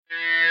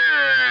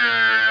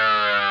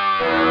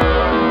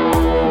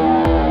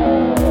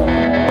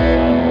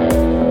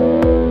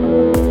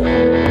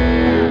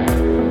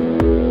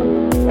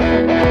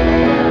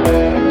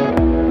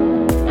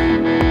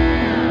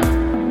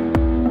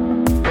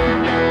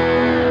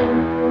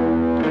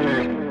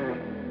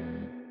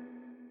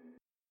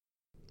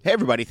Hey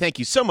everybody, thank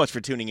you so much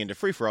for tuning in to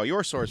Free For All,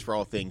 your source for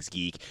all things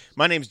geek.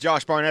 My name's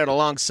Josh Barnett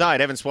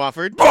alongside Evan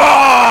Swafford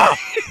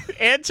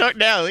and Chuck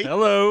Nally.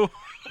 Hello.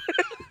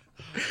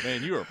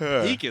 Man, you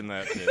are peaking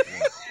that bit.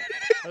 Man.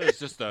 That is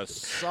just a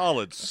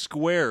solid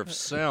square of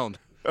sound.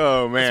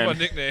 Oh, man. That's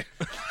my nickname.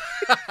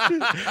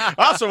 I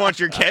also want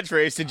your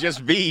catchphrase to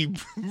just be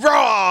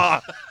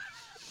raw.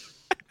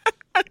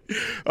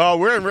 Oh,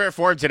 we're in rare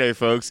form today,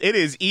 folks. It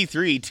is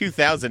E3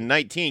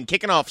 2019,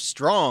 kicking off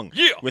strong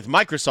with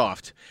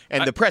Microsoft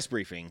and the press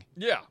briefing.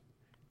 Yeah.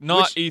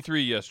 Not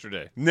E3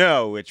 yesterday.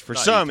 No, which for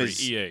Not some E3,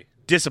 is EA.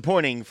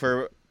 disappointing.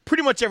 For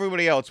pretty much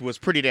everybody else was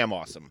pretty damn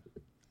awesome.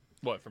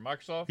 What, for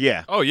Microsoft?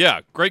 Yeah. Oh,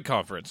 yeah. Great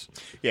conference.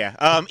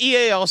 Yeah.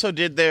 EA also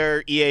did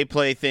their EA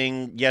Play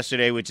thing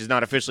yesterday, which is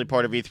not officially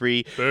part of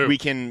E3. Boom. We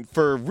can,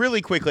 for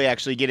really quickly,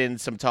 actually get in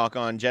some talk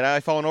on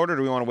Jedi Fallen Order, or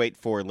do we want to wait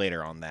for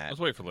later on that? Let's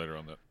wait for later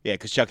on that. Yeah,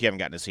 because Chuck, you haven't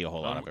gotten to see a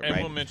whole lot of it, And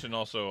right? we'll mention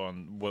also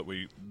on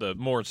the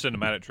more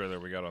cinematic trailer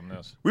we got on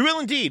this. We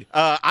will indeed.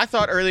 I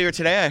thought earlier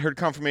today I heard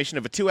confirmation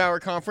of a 2-hour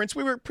conference.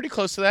 We were pretty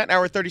close to that, an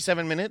hour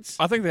 37 minutes.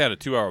 I think they had a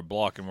 2-hour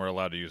block and we're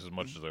allowed to use as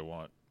much as they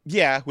want.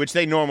 Yeah, which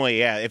they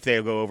normally, if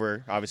they go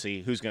over,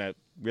 obviously, who's going to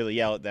really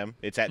yell at them?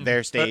 It's at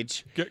their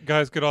stage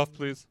Guys, get off,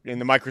 please. in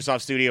the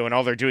Microsoft studio, and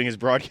all they're doing is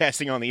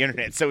broadcasting on the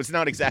internet. So it's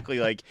not exactly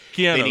like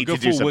Keanu, they need go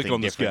to do full wick something on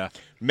this different. guy.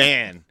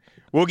 Man,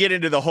 we'll get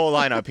into the whole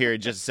lineup here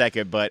in just a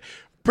second, but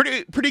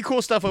pretty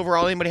cool stuff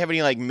overall. Anybody have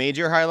any like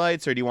major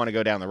highlights, or do you want to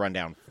go down the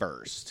rundown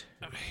first?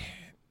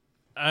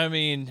 I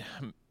mean,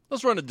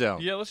 Let's run it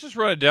down. yeah, let's just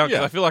run it down because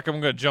Yeah. I feel like I'm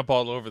going to jump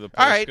all over the All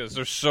place right. because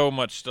there's so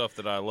much stuff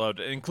that I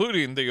loved,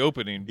 including the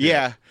opening.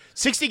 Yeah,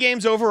 60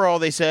 games overall,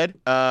 they said.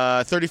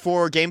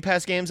 34 Game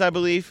Pass games, I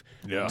believe.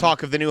 Yeah.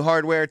 Talk of the new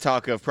hardware,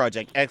 talk of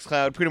Project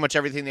xCloud, pretty much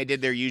everything they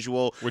did their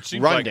usual Which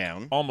seems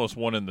rundown. like almost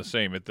one and the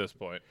same at this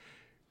point.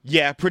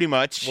 Yeah, pretty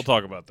much. We'll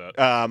talk about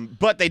that.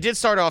 But they did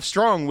start off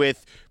strong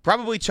with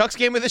probably Chuck's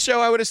game of the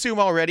show, I would assume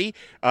already.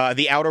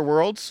 The Outer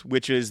Worlds,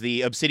 which is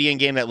the Obsidian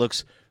game that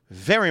looks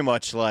very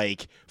much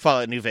like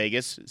Fallout New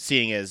Vegas,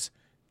 seeing as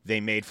they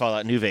made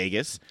Fallout New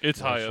Vegas.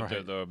 It's high up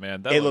there, though,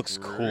 man. That It looks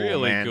cool,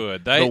 really man.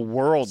 good. The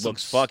world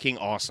looks fucking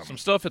awesome. Some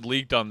stuff had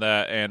leaked on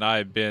that, and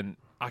I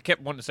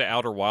kept wanting to say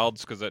Outer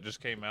Wilds because that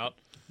just came out,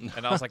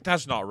 and I was like,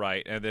 that's not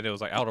right. And then it was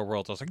like Outer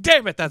Worlds. I was like,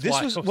 damn it, that's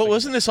why.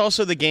 Wasn't this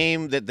also the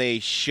game that they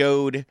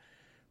showed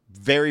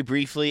very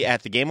briefly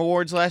at the Game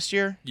Awards last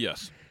year?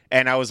 Yes.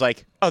 And I was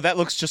like, oh, that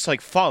looks just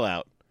like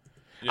Fallout.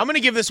 Yep. I'm going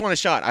to give this one a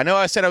shot. I know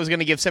I said I was going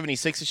to give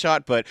 76 a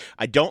shot, but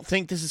I don't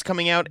think this is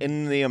coming out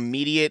in the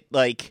immediate,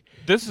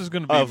 This is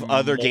going to be of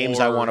other games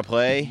I want to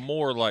play.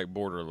 More like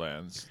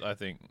Borderlands, I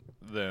think.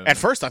 Than At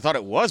first, I thought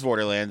it was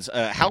Borderlands.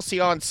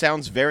 Halcyon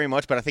sounds very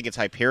much, but I think it's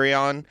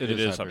Hyperion. It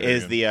is Hyperion.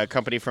 Is the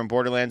company from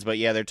Borderlands. But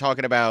yeah, they're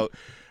talking about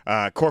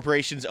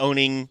corporations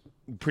owning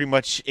pretty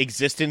much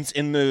existence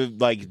in the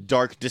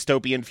dark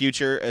dystopian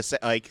future,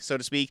 so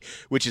to speak,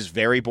 which is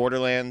very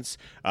Borderlands.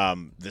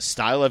 The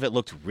style of it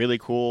looked really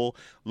cool.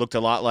 Looked a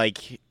lot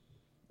like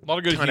a lot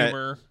of good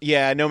humor.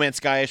 Yeah, No Man's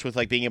Sky-ish with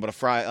being able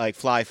to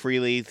fly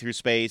freely through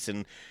space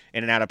and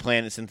in and out of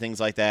planets and things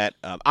like that.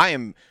 I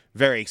am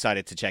very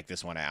excited to check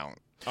this one out.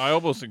 I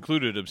almost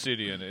included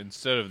Obsidian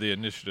instead of the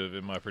Initiative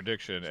in my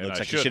prediction, and Looks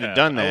I like you should should have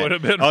done that. I would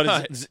have been Oh,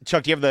 right.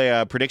 Chuck, do you have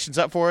the predictions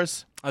up for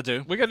us? I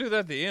do. We got to do that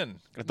at the end.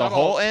 At the Not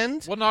whole all-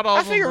 end? Well, not all. I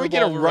of them figure we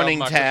get a revolve around running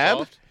tab.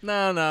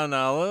 Microsoft.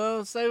 No.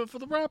 Let's save it for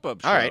the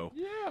wrap-up show. All right.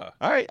 Yeah.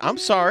 All right, I'm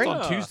sorry.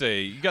 It's on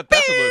Tuesday. You got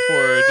that to look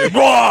forward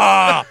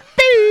to.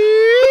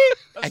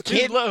 I too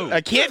can't. low. I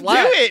can't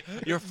Flat. do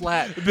it. You're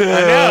flat. I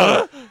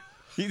know.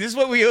 This is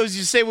what we always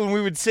used to say when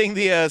we would sing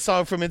the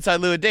song from Inside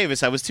Llewyn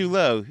Davis. I was too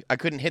low. I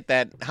couldn't hit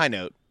that high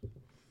note.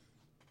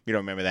 You don't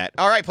remember that?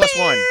 All right,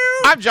 +1.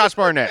 I'm Josh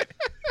Barnett.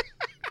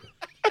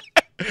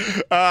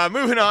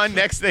 Moving on.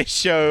 Next, they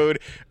showed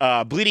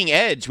Bleeding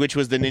Edge, which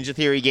was the Ninja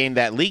Theory game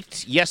that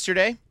leaked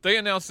yesterday. They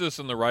announced this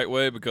in the right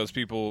way because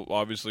people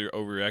obviously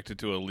overreacted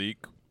to a leak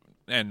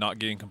and not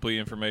getting complete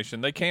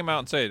information. They came out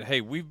and said,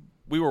 "Hey, we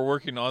were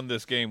working on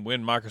this game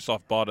when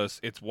Microsoft bought us.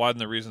 It's one of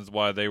the reasons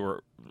why they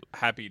were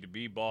happy to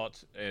be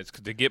bought. It's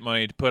to get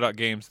money to put out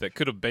games that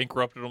could have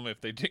bankrupted them if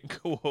they didn't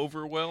go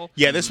over well."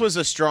 Yeah, this was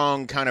a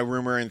strong kind of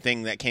rumor and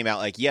thing that came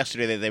out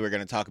yesterday that they were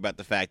going to talk about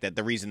the fact that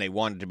the reason they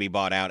wanted to be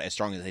bought out as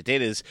strong as they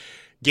did is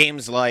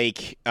games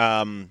like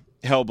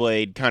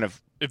Hellblade kind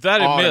of If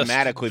that had missed,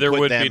 automatically there put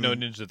would them, be no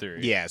Ninja Theory.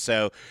 Yeah,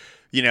 so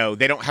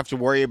they don't have to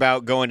worry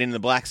about going in the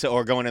black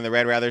or going in the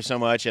red rather so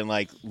much and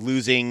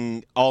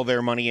losing all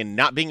their money and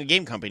not being a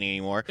game company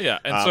anymore. Yeah,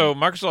 and so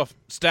Microsoft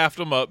staffed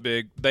them up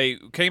big. They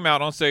came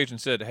out on stage and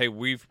said, "Hey,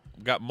 we've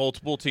got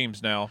multiple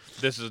teams now.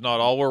 This is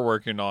not all we're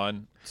working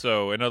on."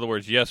 So, in other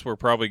words, yes, we're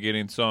probably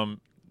getting some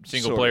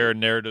single-player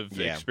narrative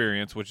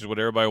experience, which is what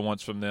everybody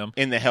wants from them.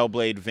 In the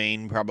Hellblade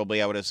vein,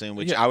 probably, I would assume,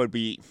 which I would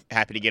be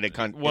happy to get a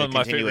One of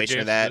my favorite continuation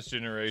games of that. this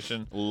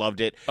generation.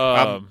 Loved it.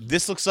 This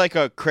This looks like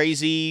a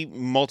crazy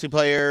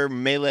multiplayer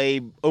melee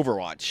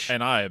Overwatch.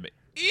 And I am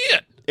in.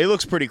 It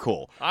looks pretty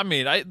cool. I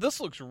mean, this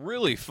looks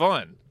really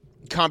fun.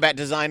 combat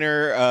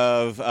designer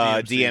of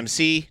DMC.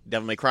 DMC,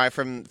 Devil May Cry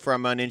from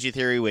Ninja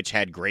Theory, which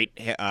had great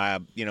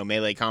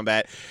melee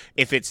combat.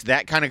 If it's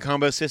that kind of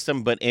combo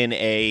system, but in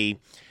a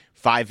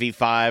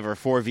 5v5 or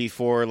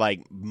 4v4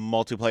 like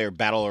multiplayer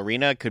battle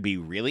arena, could be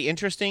really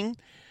interesting.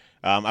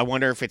 I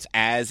wonder if it's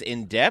as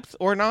in depth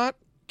or not.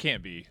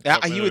 Can't be.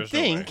 You would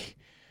think.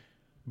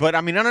 But,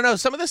 I mean, I don't know.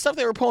 Some of the stuff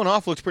they were pulling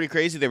off looks pretty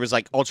crazy. There was,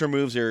 like, ultra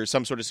moves or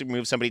some sort of super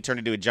move. Somebody turned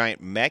into a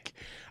giant mech.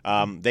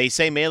 They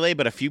say melee,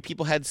 but a few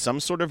people had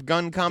some sort of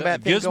gun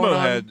combat thing going Gizmo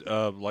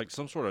on. had like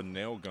some sort of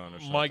nail gun or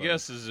something. My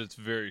guess is it's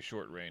very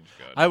short range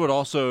gun. I would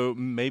also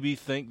maybe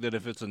think that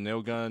if it's a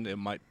nail gun, it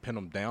might pin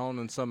them down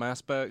in some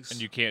aspects.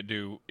 And you can't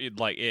do it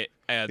like it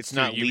adds. It's to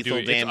not you lethal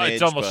do it. damage,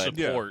 It's almost but-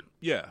 support.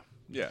 Yeah.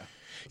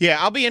 Yeah,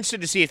 I'll be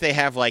interested to see if they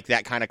have, like,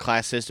 that kind of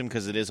class system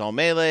because it is all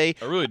melee.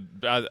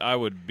 I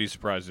would be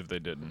surprised if they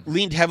didn't.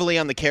 Leaned heavily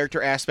on the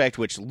character aspect,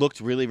 which looked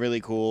really,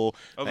 really cool.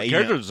 Oh, the You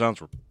character know, designs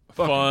were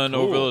fucking Fun,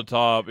 cool. over the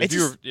top. If It's you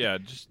just- were, yeah,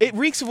 just It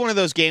reeks of one of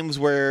those games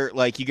where,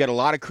 like, you get a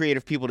lot of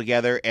creative people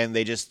together and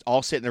they just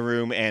all sit in the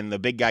room and the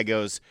big guy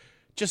goes,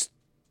 just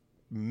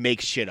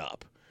make shit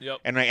up. yep.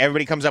 And like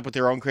everybody comes up with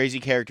their own crazy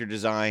character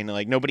design.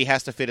 Like nobody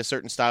has to fit a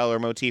certain style or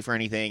motif or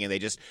anything, and they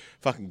just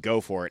fucking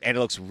go for it. And it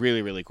looks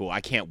really, really cool. I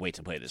can't wait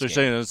to play this So you're game.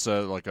 saying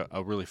it's like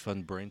a really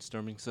fun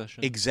brainstorming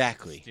session?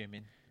 Exactly.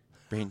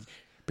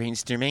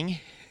 Brainstorming.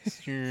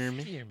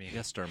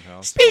 Yes,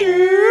 Stormhouse.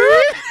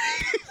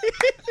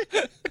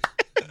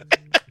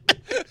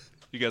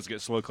 You guys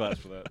get slow claps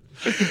for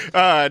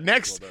that.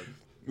 Next,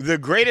 the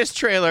greatest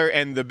trailer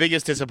and the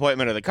biggest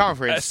disappointment of the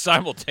conference,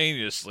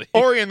 Simultaneously,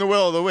 Ori and the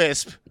Will of the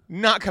Wisp,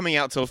 not coming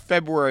out till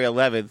February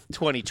 11th,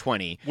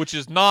 2020. which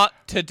is not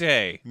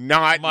today.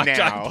 Not Might I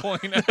now.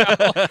 point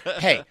out?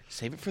 Hey,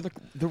 save it for the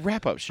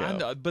wrap-up show. I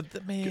know,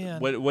 but man,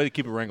 Way to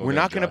keep it wrangled. We're in,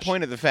 not going to Josh.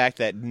 point at the fact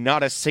that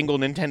not a single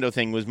Nintendo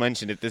thing was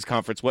mentioned at this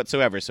conference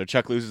whatsoever, so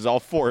Chuck loses all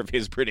 4 of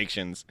his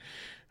predictions.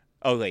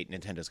 Oh, wait,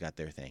 Nintendo's got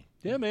their thing.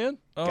 Yeah, man.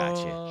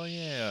 Gotcha. Oh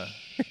yeah,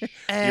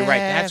 You're right.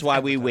 That's why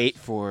we wait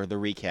for the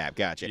recap.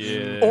 Gotcha.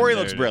 Yeah, Ori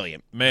there looks it is.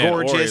 brilliant. Man,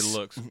 Gorgeous. Ori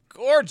looks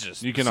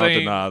gorgeous. You cannot Same-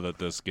 deny that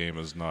this game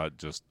is not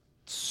just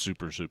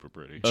super, super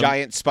pretty.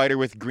 Giant spider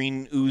with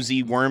green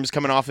oozy worms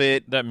coming off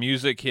it. that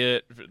music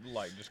hit.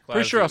 Like just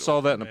Pretty sure I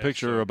saw that in a Man,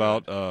 picture so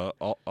about good.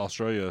 Yeah,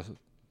 Australia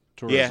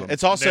tourism.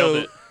 it's Nailed also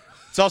it.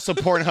 it's also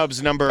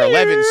Pornhub's number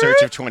 11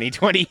 search of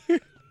 2020.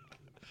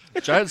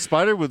 giant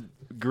spider with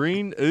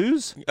green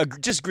ooze.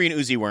 Just green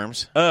oozy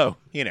worms. Oh,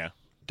 You know.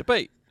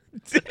 debate.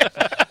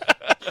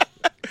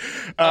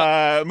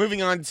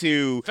 Moving on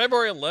to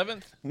February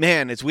 11th.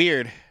 man, it's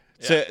weird.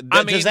 So Yeah.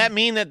 I mean- does that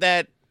mean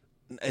that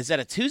is that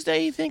a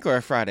Tuesday you think or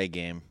a Friday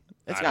game?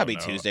 It's I got to be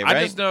don't know. Tuesday, right?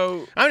 I just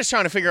know I'm just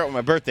trying to figure out what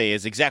my birthday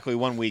is exactly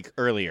 1 week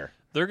earlier.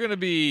 they're going to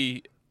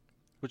be.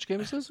 which game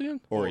is this again?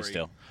 Ori Ori.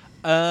 still.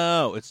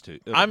 Oh, it's two.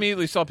 I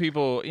immediately saw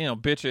people,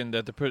 bitching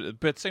that but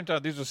at the same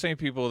time, these are the same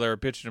people that are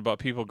bitching about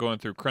people going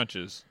through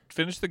crunches.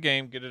 Finish the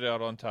game, get it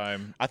out on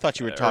time. I thought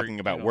you were Or,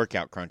 talking about you know.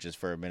 workout crunches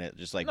for a minute,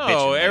 just like No,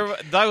 bitching.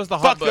 Like, that was the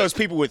hot fuck button. those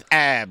people with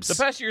abs. The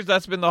past years,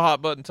 that's been the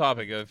hot button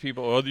topic of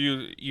people. Oh,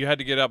 you had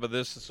to get out of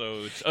this, so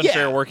it's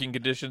unfair Yeah. working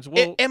conditions.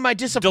 Well, Am I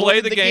disappointed delay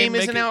the the game, game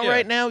make isn't it- out yeah.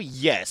 right now?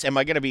 Yes. Am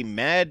I going to be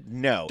mad?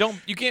 No.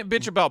 you can't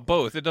bitch about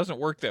both. It doesn't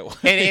work that way.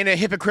 And in a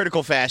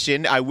hypocritical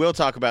fashion, I will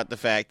talk about the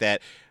fact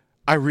that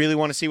I really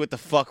want to see what the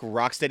fuck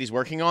Rocksteady's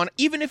working on,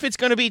 even if it's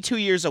going to be 2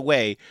 years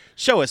away.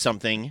 Show us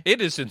something.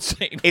 It is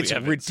insane. we It's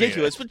haven't seen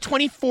ridiculous. it. But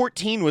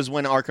 2014 was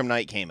when Arkham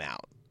Knight came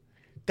out.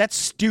 That's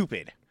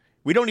stupid.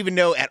 We don't even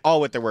know at all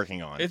what they're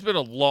working on. It's been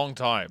a long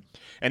time.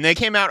 And they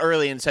came out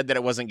early and said that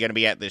it wasn't going to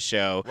be at this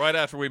show. Right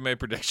after we made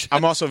predictions.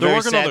 I'm also They're very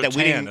working on sad their that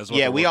we 10 didn't. is what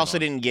Yeah, they're we working also on.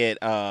 didn't get.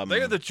 They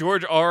are the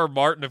George R. R.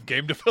 Martin of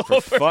game For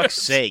developers.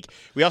 fuck's sake,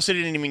 we also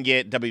didn't even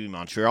get WB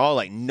Montreal.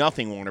 Like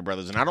nothing Warner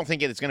Brothers, and I don't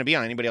think it's going to be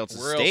on anybody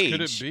else's Where stage.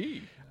 else could it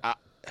be?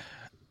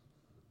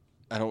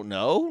 I don't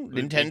know.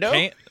 It Nintendo.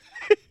 can't-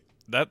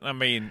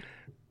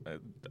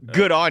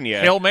 Good on you.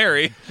 Hail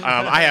Mary.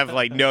 I have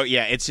like no.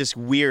 Yeah, it's just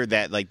weird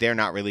that like they're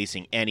not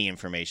releasing any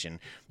information.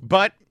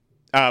 But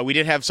we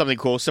did have something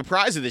cool.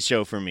 Surprise of the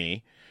show for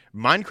me.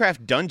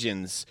 Minecraft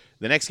Dungeons,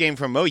 the next game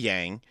from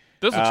Mojang,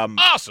 This looks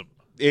awesome.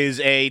 is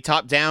a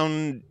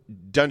top-down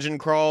dungeon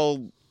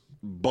crawl,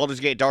 Baldur's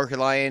Gate Dark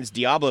Alliance,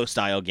 Diablo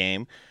style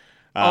game.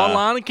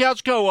 Online and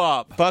couch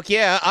co-op. Fuck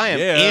yeah, I am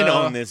Yeah. in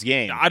on this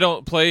game. I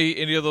don't play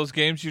any of those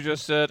games you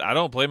just said. I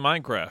don't play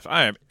Minecraft.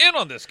 I am in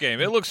on this game.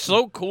 It looks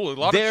so cool. A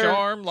lot They're of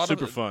charm. A lot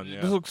super of, fun, yeah.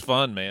 It looks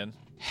fun, man.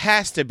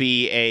 Has to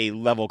be a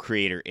level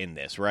creator in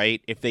this,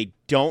 right? If they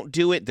don't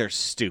do it, they're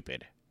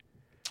stupid.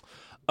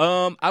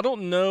 I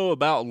don't know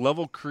about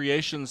level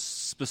creation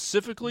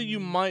specifically. You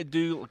might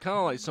do kind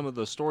of like some of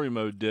the story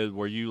mode did,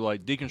 where you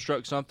like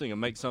deconstruct something and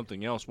make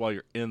something else while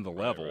you're in the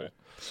level. right.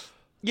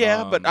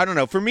 Yeah, but I don't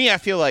know. For me, I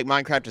feel like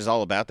Minecraft is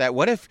all about that.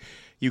 What if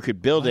you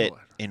could build it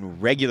in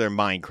regular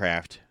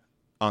Minecraft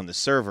on the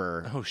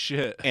server, Oh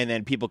shit! and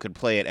then people could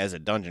play it as a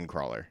dungeon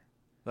crawler?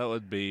 That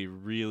would be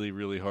really,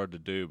 really hard to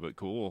do, but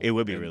cool. It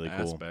would be in really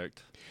cool.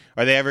 aspect.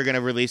 Are they ever going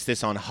to release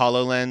this on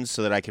HoloLens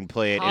so that I can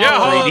play it in Yeah,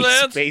 3D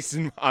HoloLens! space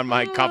on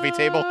my coffee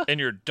table? In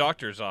your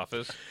doctor's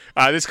office.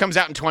 This comes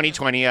out in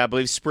 2020, I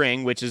believe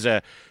spring, which is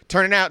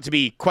turning out to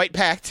be quite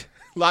packed.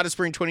 A lot of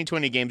spring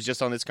 2020 games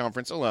just on this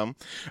conference alone.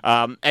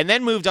 And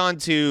then moved on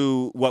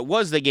to what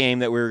was the game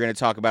that we were going to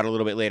talk about a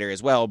little bit later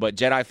as well, but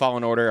Jedi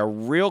Fallen Order, a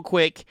real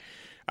quick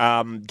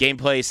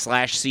gameplay /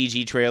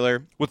 CG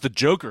trailer. With the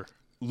Joker.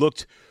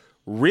 Looked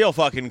real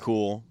fucking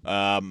cool.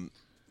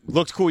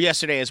 Looked cool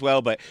yesterday as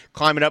well, but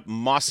climbing up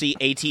mossy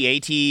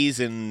AT-ATs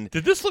and...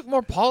 Did this look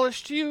more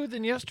polished to you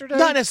than yesterday?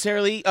 Not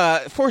necessarily.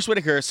 Forrest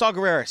Whitaker, Saw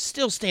Gerrera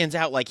still stands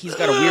out like he's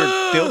got a weird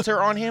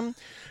filter on him.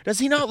 Does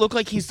he not look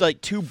like he's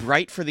like too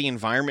bright for the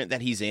environment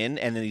that he's in,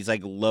 and then he's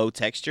like low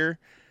texture?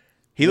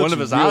 He looks One of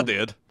his real, eye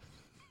did.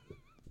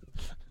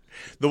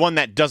 The one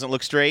that doesn't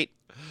look straight.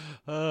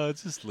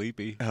 It's just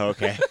sleepy. Oh,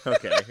 okay.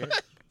 Okay.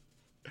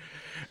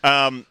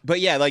 But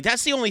yeah, like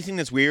that's the only thing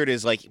that's weird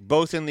is like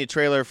both in the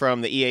trailer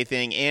from the EA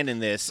thing and in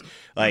this,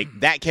 like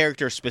that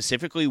character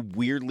specifically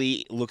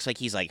weirdly looks like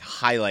he's like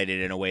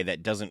highlighted in a way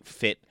that doesn't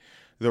fit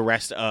the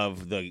rest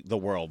of the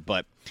world.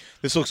 But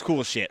this looks cool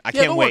as shit. I Yeah,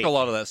 can't they'll wait. work a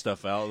lot of that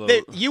stuff out.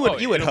 Though. You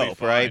would It'll be hope,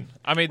 fine. right?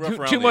 I mean, Rough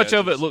around too the much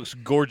of it edges. looks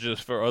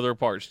gorgeous for other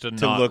parts to To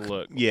not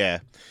look, yeah.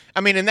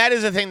 I mean, and that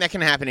is a thing that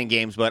can happen in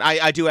games, but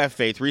I do have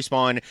faith.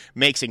 Respawn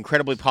makes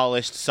incredibly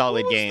polished,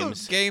 solid What was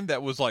games. the game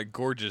that was like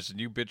gorgeous and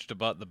you bitched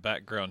about the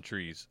background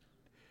trees?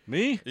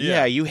 Me?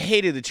 Yeah, you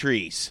hated the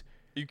trees.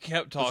 You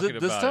kept talking it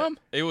about this time?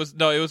 It was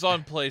no, it was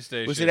on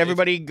PlayStation. Was it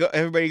everybody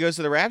goes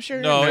to the Rapture?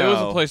 No, it was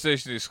a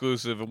PlayStation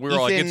exclusive, and we were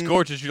like, "It's Ethan-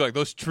 gorgeous." You're like,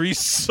 "Those trees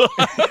suck."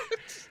 Was it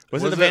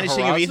Was the it Vanishing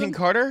of Horizon? Ethan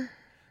Carter?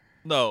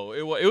 No,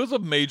 it was a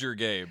major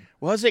game.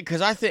 Was it?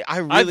 Because I think I I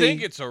really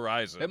think it's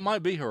Horizon. It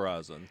might be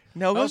Horizon.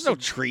 no. There's no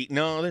also- tree.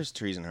 No, there's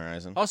trees in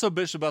Horizon. Also,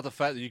 bitched about the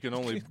fact that you can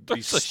only be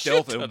That's a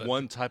stealth shit ton in of-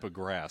 one type of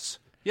grass.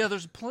 Yeah,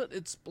 there's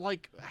it's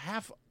like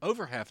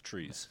over half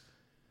trees.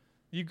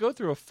 You go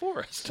through a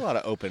forest. It's a lot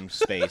of open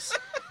space.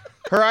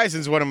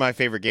 Horizon's one of my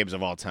favorite games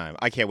of all time.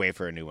 I can't wait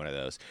for a new one of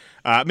those.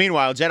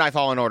 Meanwhile, Jedi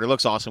Fallen Order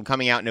looks awesome.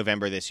 Coming out in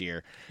November this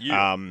year.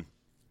 Yeah.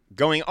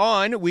 Going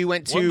on, we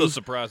went One of to the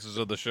surprises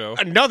of the show.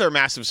 another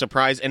massive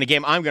surprise and a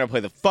game I'm going to play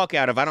the fuck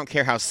out of. I don't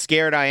care how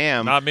scared I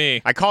am. Not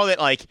me. I called it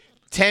like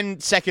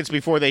 10 seconds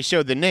before they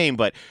showed the name,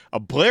 but a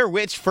Blair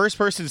Witch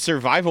first-person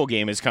survival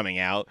game is coming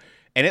out,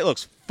 and it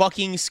looks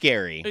fucking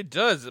scary. It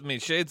does. I mean,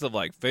 shades of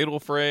like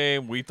Fatal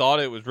Frame. We thought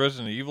it was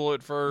Resident Evil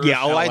at first.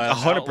 Yeah, I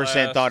Outlast, 100%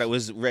 Outlast. thought it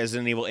was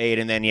Resident Evil 8,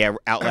 and then, yeah,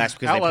 Outlast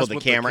because they Outlast pulled the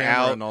with camera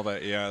out. and all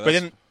that. Yeah,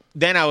 But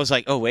then I was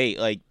like, oh, wait,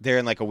 like they're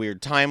in like a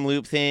weird time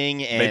loop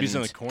thing. And maybe it's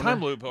in the corner. Time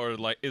loop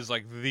is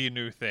like the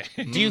new thing.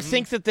 do you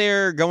think that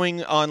they're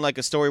going on like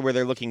a story where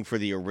they're looking for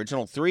the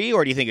original 3,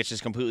 or do you think it's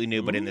just completely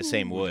new but in the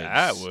same woods?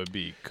 That would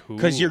be cool.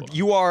 Because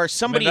you are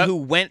somebody that- who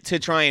went to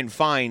try and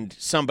find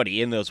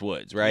somebody in those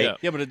woods, right? Yeah.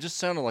 Yeah, but it just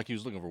sounded like he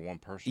was looking for one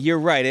person. You're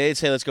right. It'd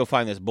say, let's go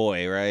find this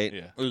boy, right?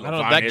 Yeah. Let's go I don't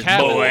know, find that this cat-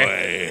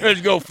 boy.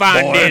 Let's go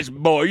find this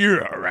boy.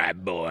 You're all right,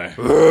 boy.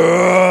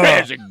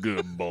 That's a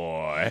good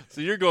boy.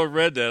 So you're going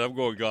Red Dead. I'm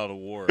going God of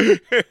War.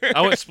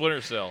 I went Splinter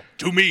Cell.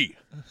 To me.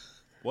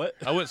 What?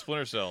 I went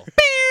Splinter Cell.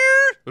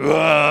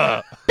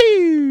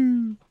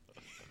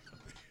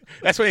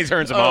 That's when he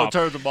turns them Oh, off.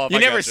 turns them off. You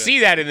I never gotcha. see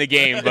that in the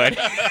game, but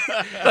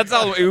That's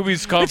how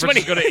Ubi's conference when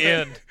is going to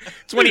end.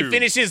 it's when he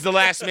finishes the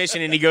last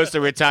mission and he goes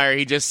to retire.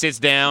 He just sits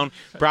down,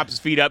 props his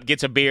feet up,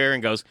 gets a beer,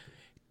 and goes,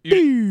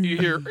 You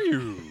hear,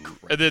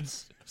 and then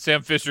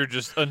Sam Fisher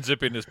just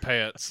unzipping his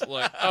pants.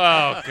 Like,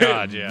 oh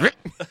god, yeah.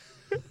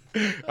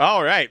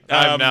 all right.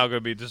 I'm now going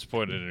to be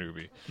disappointed in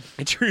Ubi.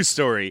 True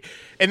story.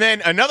 And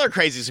then another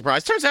crazy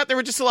surprise. Turns out there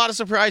were just a lot of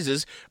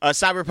surprises.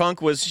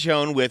 Cyberpunk was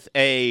shown with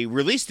a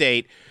release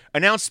date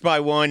announced by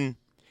one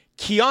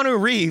Keanu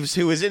Reeves,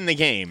 who was in the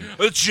game.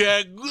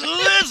 Check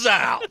this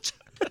out.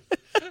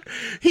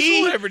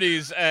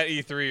 Celebrities at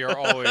E3 are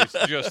always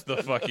just the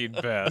fucking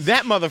best.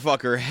 That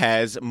motherfucker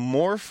has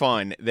more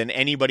fun than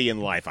anybody in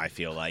life, I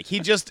feel like. He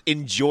just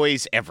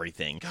enjoys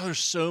everything. God, there's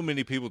so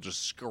many people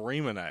just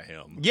screaming at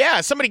him. Yeah,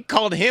 somebody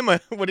called him a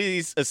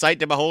sight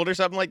to behold or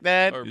something like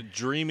that. Or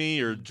Dreamy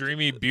or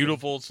dreamy,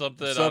 beautiful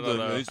something. I something.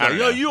 don't know. He's I like, don't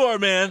yo, know. you are,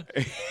 man.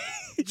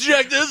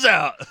 Check this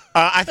out.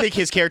 I think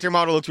his character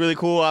model looked really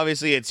cool.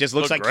 Obviously, it just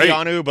looks Looked like great.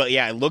 Keanu, but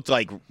yeah, it looked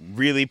like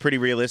really pretty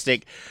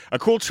realistic. A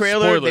cool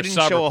trailer. Spoiler, They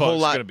didn't show a whole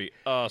Cyberpunk's lot. going to be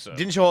awesome.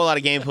 Didn't show a lot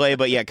of gameplay,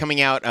 but yeah, coming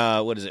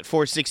out. What is it?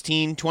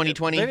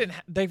 4/16/2020. They didn't.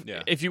 They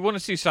Yeah. If you want to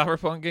see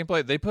Cyberpunk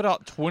gameplay, they put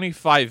out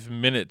 25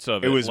 minutes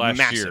of it. It was last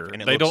massive, year.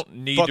 and it they looks don't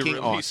need to fucking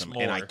release awesome,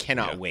 more. and I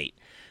cannot Yeah. wait.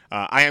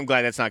 I am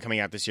glad that's not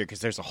coming out this year because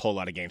there's a whole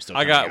lot of games still.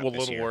 I Coming got out a this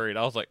little year. worried.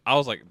 I was like,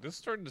 this is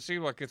starting to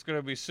seem like it's going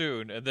to be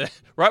soon. And then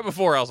right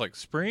before, I was like,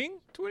 spring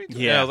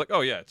 2020. Yeah. And I was like,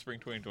 oh yeah, it's spring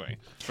 2020.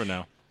 For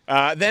now.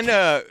 Then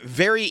a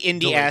very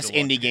indie-ass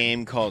Delayed to watch indie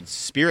game called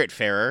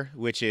Spiritfarer,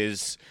 which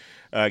is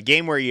A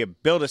game where you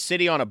build a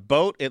city on a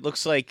boat. It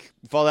looks like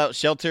Fallout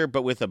Shelter,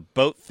 but with a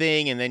boat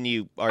thing, and then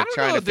you are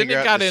trying to figure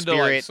out the into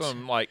spirit.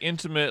 some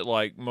intimate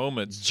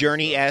moments,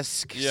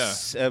 Journey-esque. Yeah.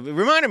 It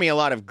reminded me a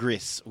lot of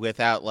Gris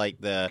without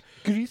the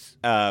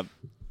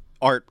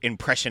art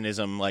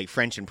impressionism, like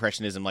French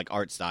impressionism, like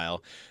art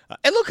style.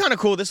 It looked kind of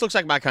cool. This looks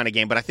like my kind of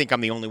game, but I think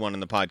I'm the only one in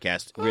the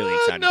podcast really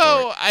excited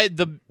for it.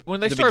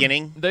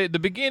 The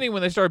beginning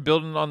when they started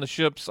building on the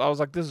ships, I was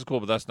like, this is cool,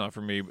 but that's not for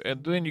me.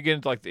 And then you get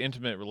into the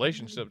intimate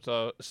relationship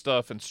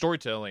stuff and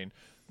storytelling.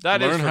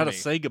 That Learn is for how me. to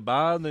say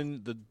goodbye, and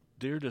then the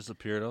deer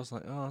disappeared. I was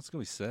like, oh, it's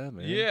gonna be sad,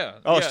 man. Yeah.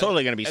 Oh, it's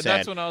totally gonna be and sad.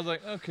 That's when I was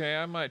like, okay,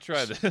 I might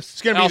try this.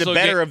 It's going to be the Also,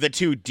 better of the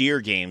two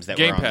Deer games that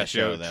Game were on Pass the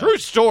show, show. though. True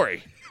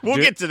story. We'll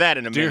get to that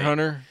in a Deer minute.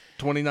 Hunter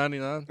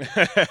 2099.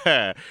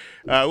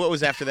 What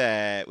was after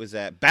that? Was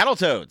that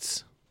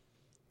Battletoads?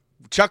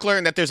 Chuck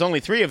learned that there's only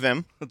 3 of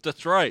them,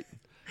 That's right.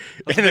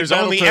 and there's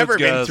only Battletoads ever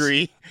been guys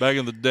 3. back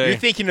in the day. You're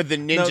thinking of the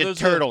Ninja there's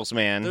Turtles,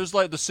 man. There's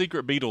the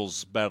Secret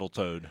Beatles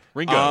Battletoad.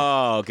 Ringo.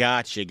 Oh,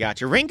 gotcha.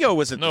 Ringo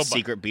wasn't the Nobody-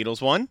 Secret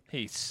Beatles one.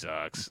 He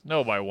sucks.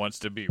 Nobody wants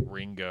to be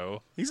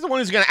Ringo. He's the one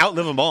who's going to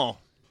outlive them all.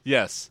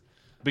 Yes.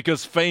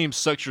 Because fame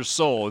sucks your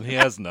soul, and he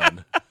has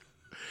none.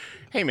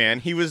 Hey, man,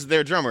 he was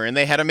their drummer, and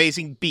they had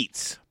amazing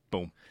beats.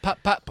 Boom. Pop,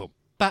 pop, boom.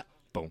 Pop,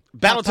 boom.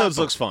 Battletoads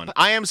looks fun.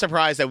 I am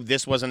surprised that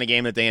this wasn't a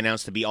game that they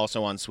announced to be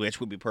also on Switch.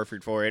 Would be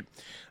perfect for it.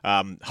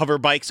 Hover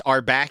bikes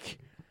are back,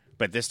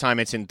 but this time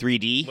it's in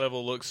 3D.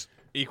 Level looks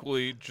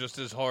equally just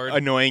as hard.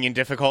 Annoying and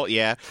difficult,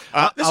 yeah.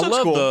 This I looks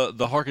love cool.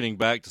 the harkening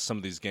back to some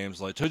of these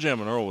games. Like Toe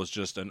Jam and Earl was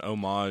just an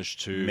homage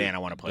to. Man, I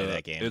wanna play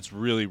that game. It's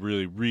really,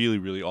 really, really,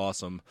 really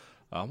awesome.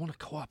 I want to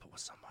co-op it with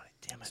somebody.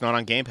 Damn it. It's not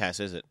on Game Pass,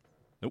 is it?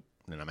 Nope.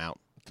 Then I'm out.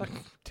 It's like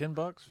 $10,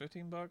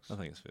 $15. I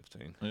think it's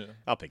 15. Yeah.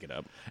 I'll pick it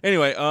up.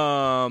 Anyway,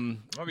 I'll be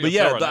but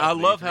yeah, upset right now I for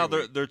the love E3 how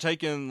week. they're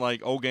taking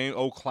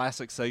old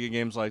classic Sega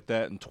games like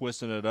that and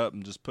twisting it up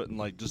and just putting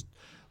just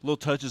little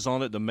touches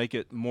on it to make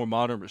it more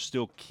modern, but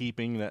still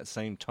keeping that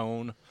same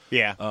tone.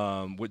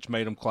 Yeah. Which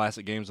made them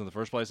classic games in the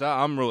first place.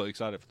 I'm really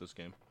excited for this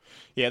game.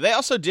 Yeah, they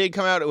also did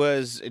come out.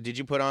 Did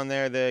you put on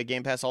there the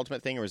Game Pass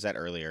Ultimate thing, or was that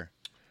earlier?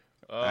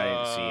 I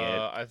didn't see it.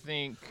 I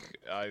think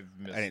I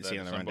missed I didn't see it that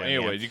on the at some rundown. point.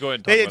 Anyway, yeah. you go ahead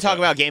and They did talk that.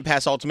 about Game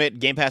Pass Ultimate.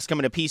 Game Pass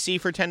coming to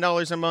PC for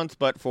 $10 a month,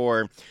 but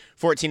for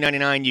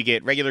 $14.99 you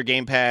get regular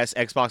Game Pass,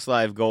 Xbox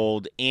Live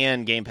Gold,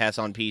 and Game Pass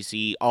on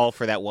PC, all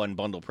for that one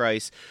bundle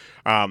price.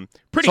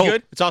 Pretty Sold.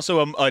 good. It's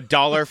also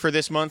 $1 for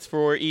this month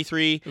for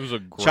E3. It was a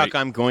great. Chuck,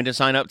 I'm going to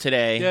sign up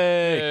today.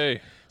 Yay!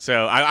 Hey.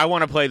 So I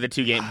want to play the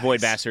 2 games, Void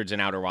Bastards and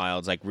Outer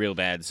Wilds, real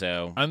bad.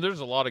 So And there's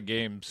a lot of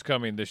games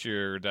coming this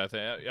year.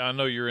 I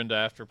know you're into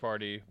After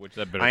Party, which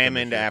that better. I am come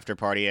into this year. After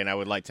Party, and I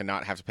would like to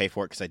not have to pay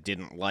for it because I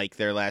didn't like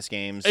their last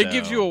game. It so-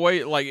 gives you a way,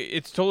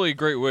 it's totally a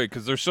great way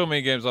because there's so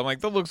many games. I'm like,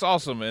 that looks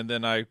awesome, and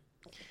then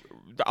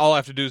all I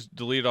have to do is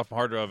delete it off my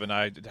hard drive, and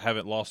I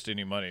haven't lost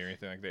any money or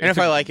anything like that. And if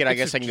I like it, I it's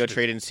guess I can go just a-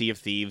 trade in Sea of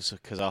Thieves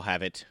because I'll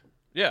have it.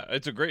 Yeah,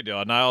 it's a great deal,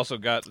 and I also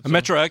got A some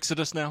Metro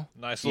Exodus now.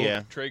 nice little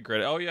Yeah. trade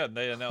credit. Oh yeah,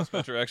 they announced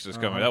Metro Exodus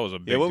coming. That was a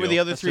big Yeah, what were deal. the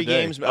other That's 3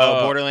 today. games?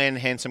 Uh, Borderland,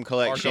 Handsome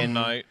Collection,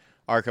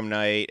 Arkham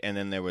Knight. and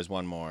then there was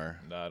one more.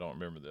 No, I don't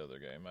remember the other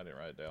game. I didn't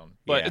write it down.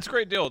 But Yeah. it's a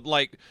great deal.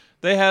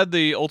 They had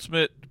the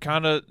Ultimate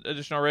kind of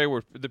edition already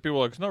where the people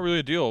were like, it's not really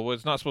a deal. Well,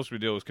 it's not supposed to be a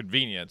deal. It was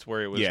convenience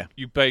where it was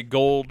you pay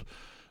gold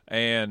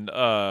and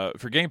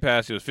for Game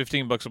Pass it was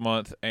 $15 a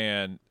month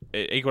and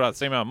it equaled out the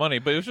same amount of money,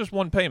 but it was just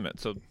one payment.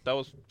 So that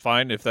was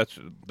fine if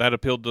that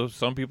appealed to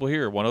some people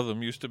here. One of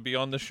them used to be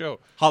on the show.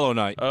 Hollow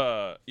Knight.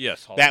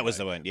 Yes. Hollow That was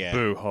Knight. the one, yeah.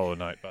 Boo, Hollow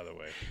Knight, by the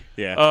way.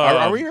 Yeah. Um,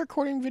 are we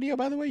recording video,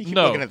 by the way? You keep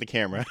no. looking at the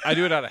camera. I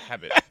do it out of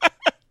habit.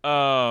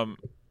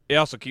 It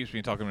also keeps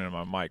me talking into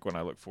my mic when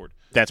I look forward.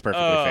 That's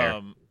perfectly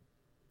fair.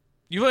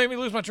 You let me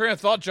lose my train of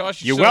thought,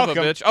 Josh. You're son of a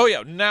welcome. bitch. Oh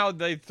yeah, now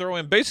they throw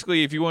in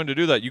basically if you wanted to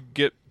do that, you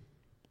get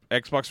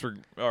Xbox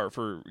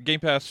for Game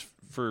Pass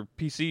for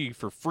PC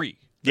for free.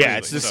 Yeah,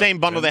 it's the So- same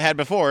bundle they had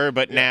before,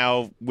 but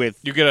now with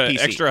You get an PC.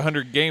 extra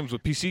 100 games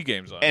with PC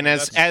games on. And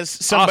it. as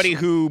somebody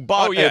awesome. who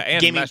bought Oh, yeah, a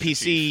and gaming Master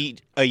PC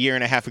a year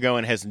and a half ago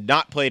and has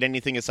not played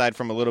anything aside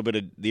from a little bit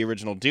of the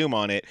original Doom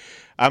on it,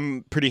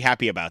 I'm pretty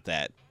happy about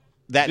that.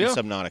 That Yeah. and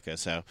Subnautica.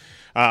 So,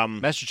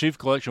 Master Chief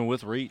Collection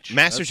with Reach.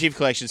 Master Chief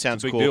Collection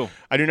sounds a big cool. deal.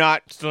 I do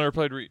not Still never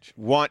played Reach.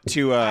 want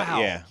to. Wow.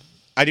 Yeah,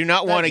 I do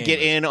not want to game get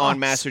is in on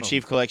Master awesome.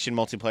 Chief Collection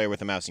multiplayer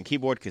with a mouse and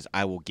keyboard because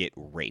I will get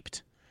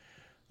raped.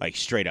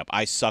 Straight up,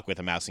 I suck with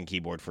a mouse and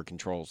keyboard for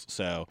controls.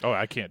 So Oh,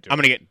 I can't do I'm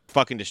it. gonna get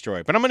fucking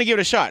destroyed. But I'm gonna give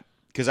it a shot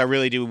because I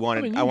really do want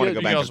I mean, to. you I want to get- go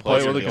you back can and also play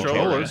play with with the a old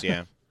controller. heroes,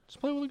 Yeah, Let's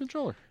play with a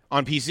controller.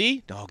 on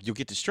PC, no, you'll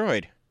get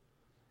destroyed.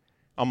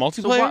 On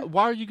So multiplayer,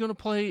 why are you going to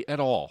play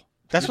at all?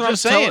 that's what I'm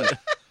Just tell saying. it.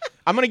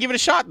 I'm gonna give it a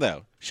shot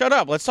though. Shut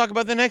up. Let's talk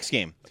about the next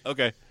game.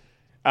 Okay.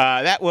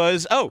 That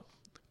was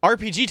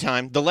RPG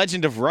time. The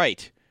Legend of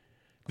Wright.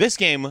 This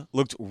game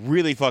looked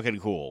really fucking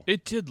cool.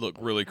 It did look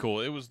really cool.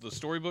 It was the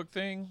storybook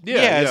thing.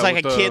 Yeah, it's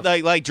like a with kid,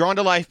 like drawn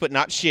to life, but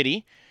not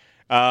shitty.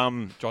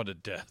 Drawn to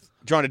death.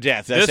 Drawn to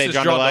Death. Did I This say is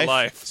Drawn Drawn to to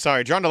Life.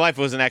 Sorry, Drawn to Life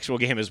was an actual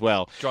game as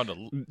well.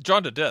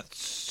 Drawn to Death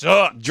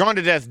sucked. Drawn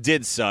to Death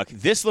did suck.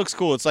 This looks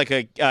cool. It's like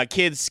a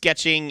kid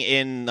sketching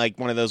in like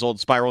one of those old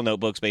spiral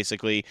notebooks,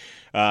 basically,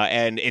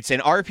 and it's an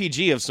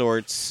RPG of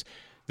sorts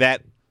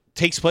that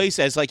takes place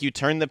as like you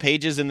turn the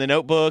pages in the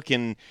notebook,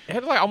 and It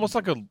had like almost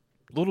like a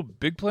little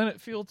Big Planet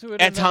feel to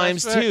it. at in that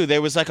times aspect. too,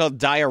 there was like a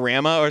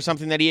diorama or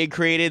something that he had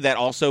created that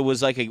also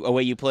was like a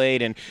way you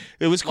played, and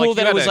it was cool Like,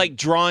 that you it had was a- like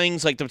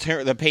drawings, like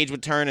the page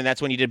would turn, and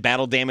that's when you did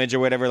battle damage or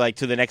whatever, like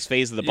to the next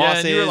phase of the Yeah,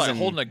 bosses. and you were like and-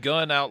 holding a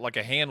gun out, like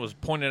a hand was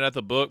pointing at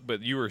the book,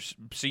 but you were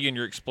seeing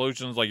your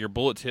explosions, like your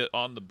bullets hit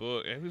on the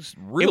book. It was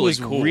really it was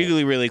cool.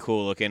 really, really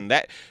cool looking.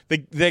 That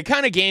the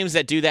kind of games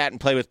that do that and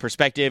play with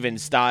perspective and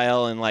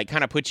style and like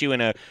kind of put you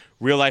in a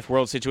real life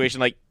world situation,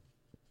 like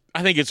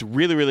I think it's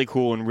really, really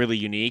cool and really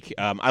unique.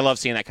 I love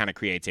seeing that kind of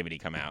creativity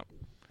come out.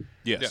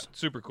 Yes. Yeah,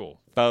 super cool.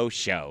 Faux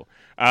show.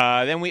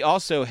 Then we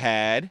also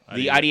had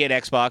the ID at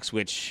Xbox,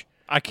 which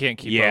I can't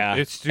keep yeah, up.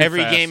 It's too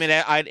every fast. game in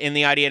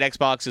the ID at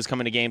Xbox is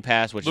coming to Game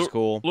Pass, which is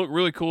cool. Look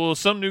really cool.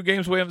 Some new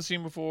games we haven't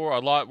seen before. A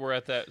lot were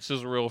at that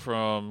sizzle reel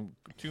from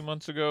 2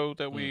 months ago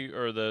that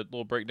or the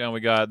little breakdown we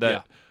got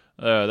that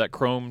that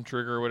Chrome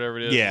trigger or whatever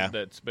it is. Yeah.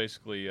 That's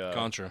basically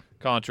Contra.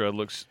 Contra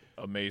looks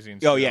amazing. Oh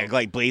still. yeah,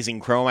 like Blazing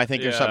Chrome, I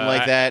think, or Yeah, something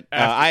like that.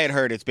 after- I had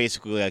heard it's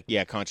basically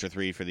like Contra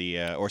 3 for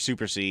the or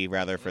Super C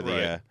rather for the.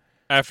 Right.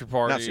 After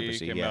Party Not Super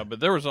C, came yeah. out, but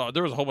there was a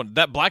whole bunch.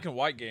 That black and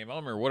white game, I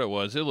don't remember what it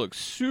was. It looked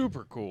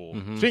super cool.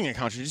 Speaking of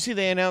Contra, did you see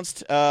they announced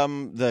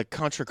the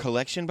Contra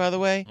Collection? By the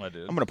way, I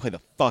did. I'm gonna play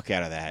the fuck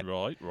out of that.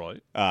 Right.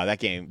 That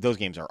game, those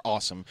games are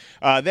awesome.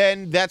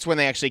 Then that's when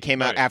they actually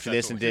came out Right, after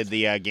that's this and what we did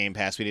the Game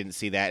Pass. We didn't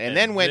see that, and And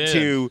then went then-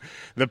 to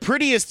the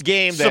prettiest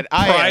game that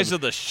I Surprise am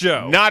of the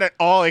show. not at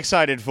all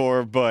excited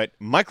for, but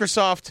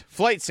Microsoft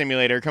Flight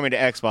Simulator coming to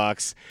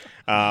Xbox.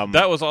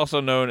 That was also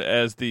known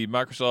as the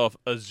Microsoft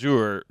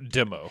Azure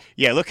demo.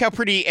 Yeah, look how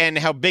pretty and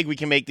how big we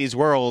can make these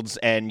worlds,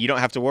 and you don't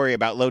have to worry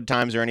about load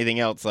times or anything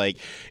else. Like,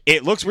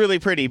 it looks really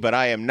pretty, but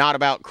I am not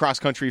about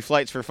cross-country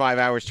flights for 5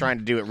 hours trying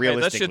to do it Hey, that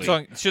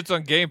realistically. shit's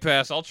on Game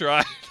Pass. I'll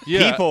try.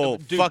 Yeah, People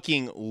dude,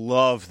 fucking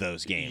love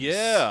those games.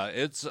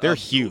 Yeah, They're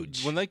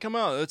huge. When they come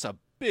out, it's a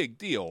big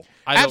deal.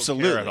 I don't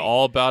Absolutely. care at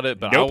all about it,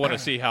 but Nope. I want to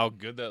see how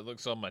good that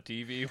looks on my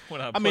TV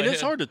when I mean, it's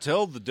hard to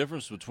tell the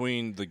difference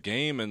between the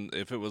game and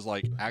if it was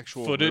like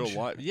actual Footage? real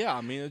life. Yeah,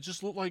 I mean, it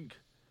just looked like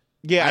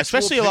Yeah, Actual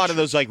especially a lot of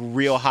picture. those like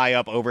real high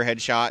up overhead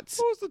shots.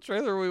 What was the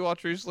trailer we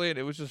watched recently? And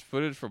it was just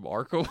footage from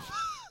Arkham.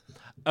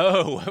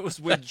 it was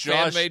with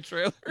Josh. Fan-made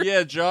trailer.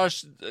 Yeah,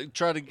 Josh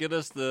tried to get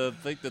us to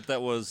think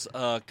that was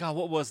God.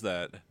 What was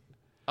that?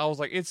 I was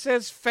like, it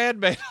says fan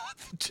made on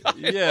the title.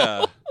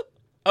 Yeah.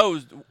 Oh,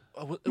 it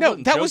No,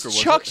 wasn't that Joker, was it?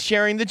 Chuck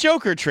sharing the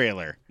Joker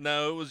trailer.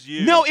 No, it was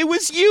you. No, it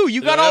was you.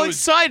 You got that all was-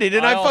 excited,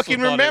 and I also fucking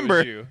thought it was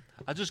remember. you.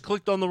 I just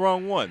clicked on the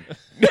wrong one.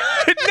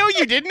 No,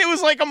 you didn't. It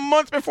was like a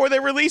month before they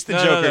released the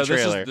Joker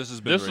trailer. This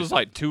has been This was recent.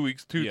 like 2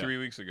 weeks, Yeah. 3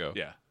 weeks ago.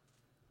 Yeah.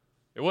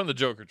 It wasn't the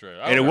Joker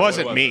trailer. I And it don't know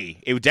wasn't what me.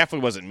 It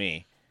definitely wasn't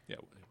me. Yeah.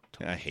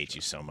 I hate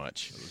you so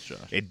much. was Josh.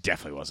 It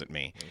definitely wasn't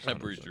me. I'm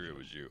pretty sure it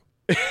was you.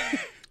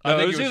 No,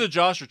 think it was either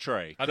Josh or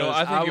Trey. I know,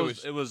 'cause I think it was.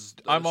 was- It was.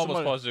 I'm almost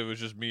somebody- positive it was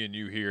just me and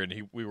you here,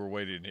 and we were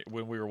waiting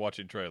when we were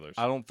watching trailers.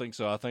 I don't think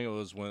so. I think it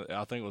was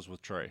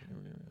with Trey.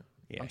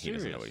 Yeah, I'm he doesn't know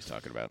serious. what he's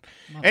talking about.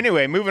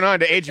 Anyway, moving on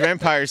to Age of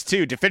Empires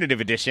 2 Definitive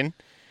Edition.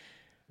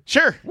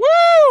 Sure.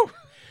 Woo!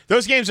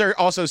 Those games are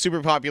also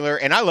super popular,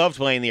 and I loved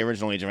playing the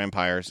original Age of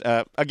Empires.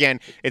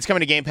 Again, it's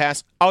coming to Game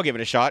Pass. I'll give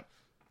it a shot.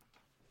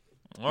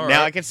 All Now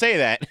right. I can say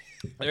that.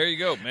 There you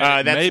go,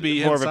 man. That's maybe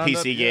you more of a haven't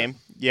signed PC up yet. game.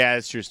 Yeah,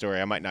 it's a true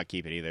story. I might not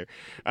keep it either.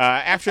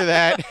 After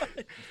that,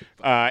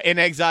 In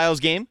Exile's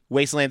game,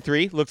 Wasteland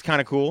 3, looks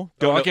kind of cool.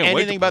 Don't I know can't wait to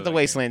anything about play the that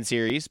Wasteland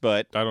series,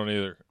 but I don't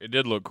either. It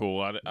did look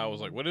cool. I was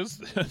like, what is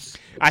this?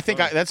 I think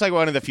that's like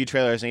one of the few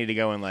trailers I need to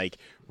go and like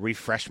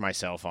refresh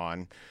myself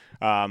on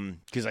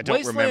because I don't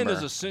Wasteland remember.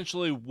 is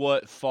essentially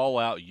what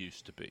Fallout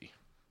used to be.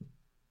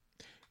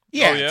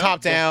 Yeah, Oh, yeah?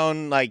 top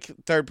down, like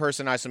third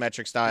person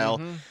isometric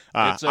style.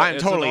 It's I'm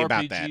it's totally an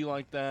about RPG that.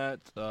 like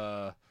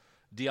that.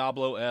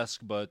 Diablo-esque,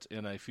 but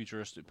in a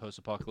futuristic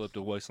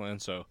post-apocalyptic wasteland.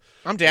 So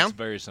I'm down. It's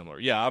very similar.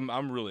 Yeah,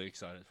 I'm really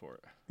excited for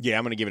it. Yeah,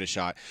 I'm gonna give it a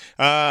shot.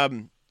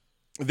 Then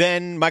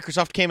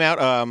Microsoft came out.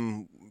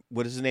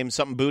 What is his name?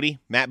 Something Booty?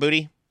 Matt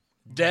Booty?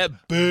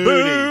 That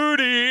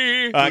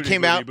Booty.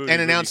 Came booty, out booty, and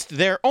booty. announced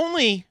their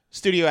only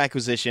studio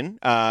acquisition,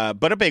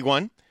 but a big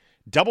one.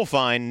 Double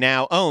Fine,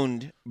 now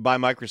owned by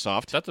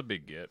Microsoft. That's a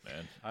big get,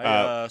 man.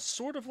 I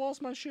sort of lost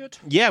my shit.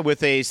 Yeah,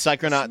 with a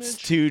Psychonauts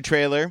Smidge. 2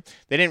 trailer.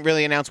 They didn't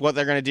really announce what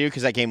they're going to do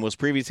because that game was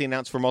previously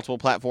announced for multiple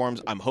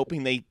platforms. I'm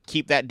hoping they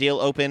keep that deal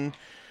open.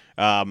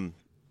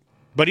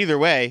 But either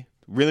way,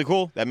 really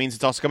cool. That means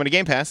it's also coming to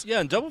Game Pass. Yeah,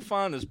 and Double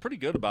Fine is pretty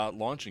good about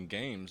launching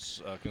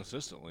games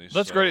consistently.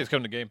 That's so- great. It's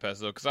coming to Game Pass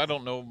though, because I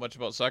don't know much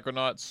about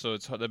Psychonauts, so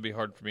that'd be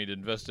hard for me to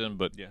invest in.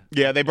 But Yeah.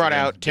 Yeah, they brought Game-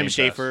 out Tim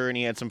Game Pass. Schafer, and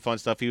he had some fun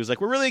stuff. He was like,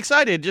 "We're really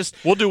excited. Just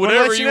We'll do wanna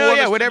whatever let you know, want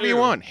yeah, us to whatever you do."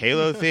 want.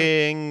 Halo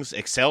things,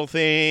 Excel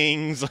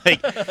things.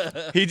 Like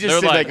he just They're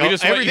said, like, like "We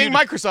just want everything you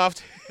to-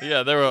 Microsoft."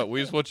 Yeah,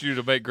 we just want you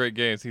to make great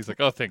games. He's like,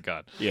 oh, thank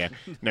God. Yeah.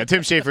 No,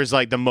 Tim Schafer's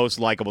like the most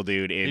likable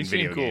dude in He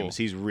seemed video cool. games.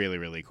 He's really,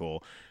 really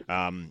cool.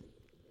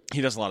 He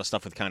does a lot of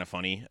stuff with Kind of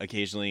Funny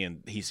occasionally,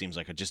 and he seems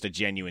like just a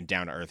genuine,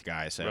 down-to-earth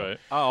guy. So Right.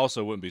 I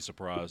also wouldn't be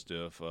surprised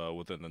if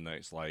within the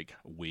next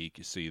week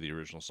you see the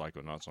original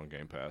Psychonauts on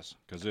Game Pass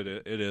because it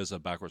is a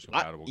backwards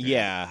compatible game.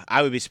 Yeah,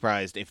 I would be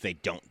surprised if they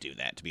don't do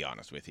that, to be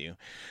honest with you.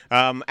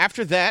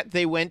 After that,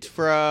 they went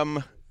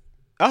from...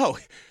 Oh,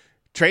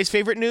 Trey's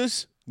favorite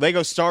news?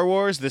 Lego Star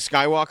Wars: The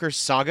Skywalker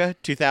Saga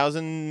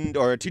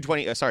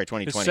 2020. Sorry,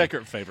 2020. His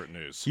second favorite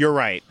news. You're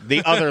right.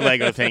 The other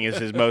Lego thing is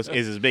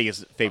his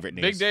biggest favorite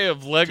news. Big day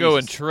of Lego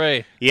and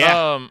Trey.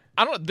 Yeah.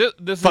 I don't.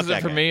 This Fuck isn't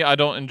that for guy. me. I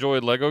don't enjoy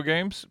Lego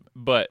games,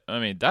 but I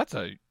mean that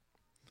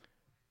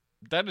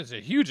is a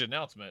huge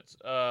announcement.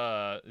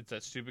 It's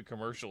that stupid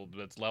commercial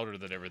that's louder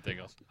than everything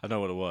else. I know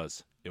what it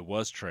was. It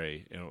was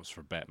Trey, and it was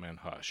for Batman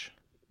Hush.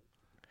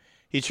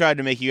 He tried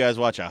to make you guys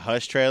watch a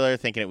Hush trailer,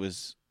 thinking it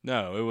was.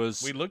 No, it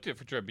was. We looked at it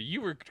for Trey, but you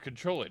were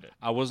controlling it.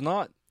 I was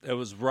not. It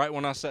was right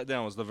when I sat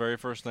down. It was the very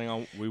first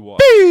thing we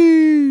watched.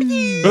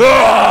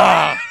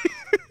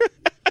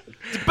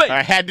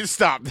 I had to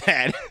stop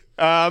that.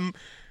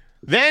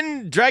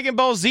 Then Dragon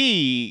Ball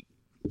Z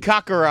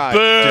Kakarot or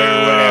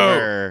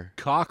whatever.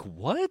 Cock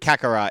what?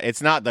 Kakarot.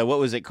 It's not the. What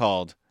was it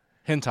called?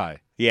 Hentai.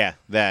 Yeah,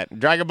 that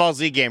Dragon Ball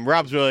Z game.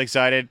 Rob's really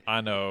excited.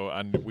 I know,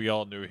 and we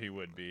all knew he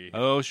would be.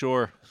 Oh,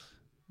 sure.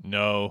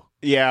 No.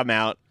 Yeah, I'm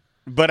out.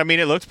 But I mean,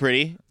 it looks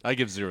pretty. I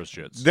give zero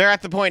shits. They're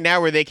at the point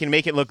now where they can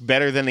make it look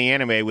better than the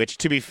anime, which,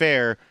 to be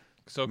fair,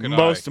 So can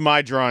most I. of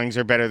my drawings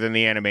are better than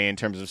the anime in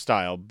terms of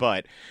style.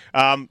 But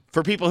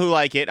for people who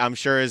like it, I'm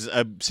sure is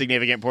a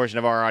significant portion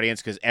of our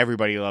audience because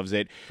everybody loves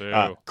it.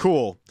 Boo.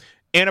 Cool.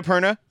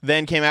 Annapurna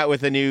then came out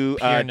with a new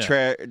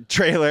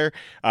trailer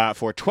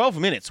for 12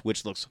 minutes,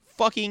 which looks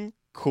fucking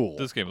cool.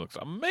 This game looks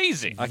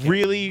amazing.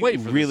 Really, wait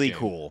for this really game.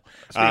 cool.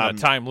 Speaking of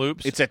time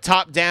loops, It's a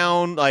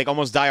top-down, like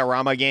almost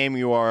diorama game.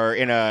 You are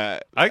in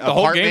a I think the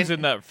whole apartment. game's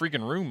in that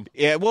freaking room.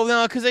 Yeah, well,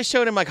 no, because they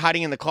showed him like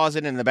hiding in the closet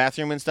and in the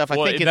bathroom and stuff.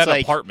 Well, I think in it's that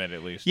like apartment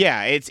at least.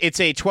 yeah, it's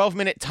a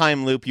 12-minute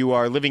time loop. You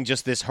are living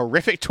just this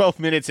horrific 12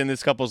 minutes in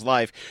this couple's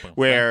life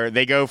where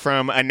they go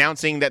from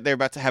announcing that they're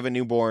about to have a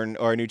newborn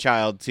or a new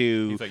child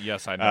to He's like,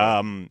 yes, I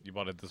know. You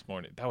bought it this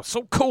morning. That was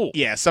so cool.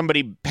 yeah,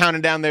 somebody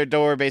pounding down their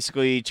door,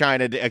 basically trying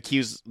to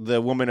accuse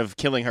the woman of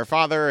killing her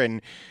father,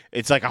 and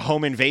it's like a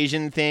home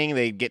invasion thing.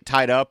 They get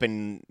tied up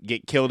and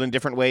get killed in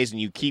different ways,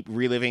 and you keep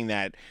reliving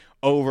that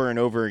over and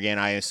over again,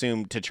 I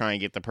assume, to try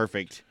and get the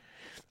perfect...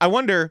 I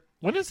wonder,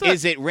 When is that?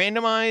 is it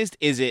randomized?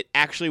 Is it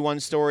actually one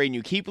story and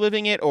you keep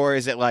living it? Or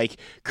is it like,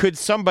 could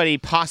somebody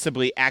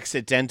possibly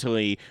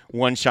accidentally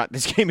one-shot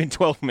this game in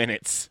 12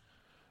 minutes?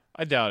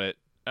 I doubt it.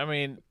 I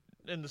mean,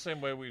 in the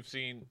same way we've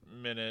seen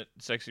Minute,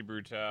 Sexy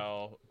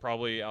Brutal,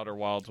 probably Outer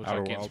Wilds, which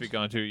Outer I can't Wilds. speak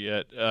on to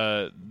yet.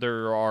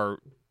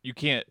 You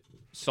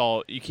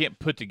can't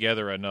put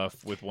together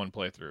enough with one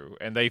playthrough,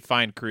 and they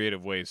find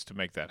creative ways to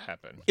make that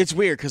happen. It's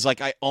weird because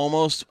like I'm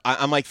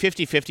like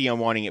 50-50 on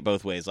wanting it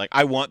both ways. Like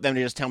I want them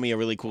to just tell me a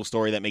really cool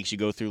story that makes you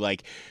go through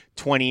like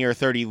 20 or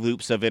 30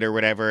 loops of it or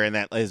whatever, and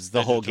that is the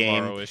Edge whole of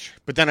game. Tomorrow-ish.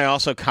 But then I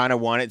also kind of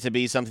want it to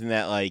be something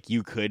that like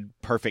you could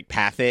perfect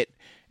path it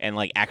and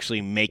like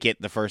actually make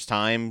it the first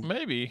time.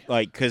 Maybe.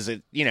 Like because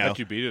it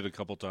After you beat it a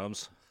couple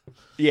times.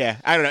 yeah,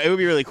 I don't know, it would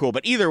be really cool.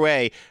 But either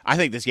way, I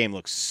think this game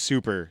looks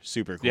super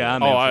super cool. Yeah,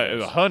 I'm Oh, in for I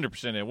this.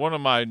 100% in. One of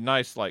my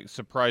nice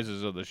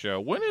surprises of the show.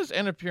 When is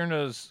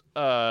Annapurna's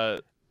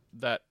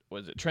that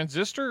was it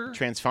Transistor?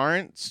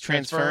 Transference.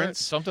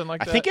 Something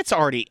like I that. think it's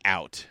already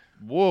out.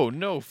 Whoa,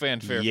 no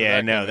fanfare. for Yeah,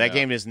 that no, coming that out.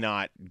 game is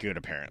not good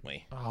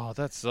apparently Oh,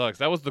 that sucks.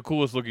 That was the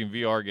coolest looking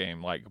VR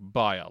game,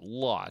 by a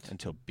lot.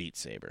 until Beat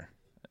Saber.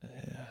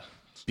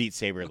 Beat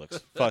Saber looks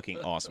fucking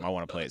awesome. I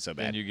want to play it so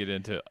Then bad. you get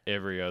into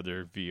every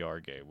other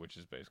VR game, which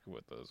is basically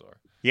what those are.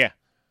 Yeah.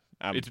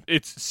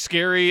 It's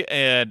scary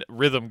and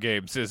rhythm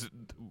games is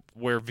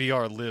where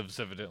VR lives,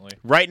 evidently.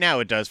 Right now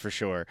it does for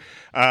sure.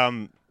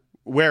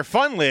 Where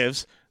fun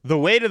lives, the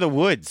way to the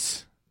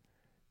woods.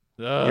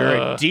 You're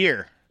a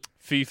deer.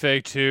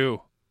 FIFA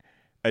 2.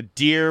 A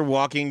deer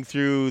walking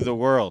through the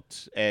world,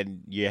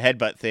 and you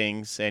headbutt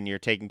things, and you're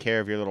taking care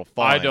of your little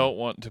fawn. I don't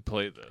want to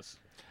play this.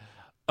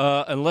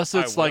 Unless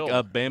it's I like will,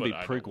 a Bambi but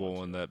I don't prequel uh,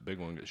 want and that big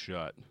one gets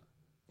shot.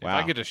 If Wow.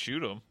 I get to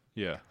shoot him,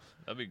 Yeah.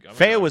 that'd be. I'm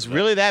Feo down was with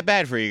really that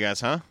bad for you guys,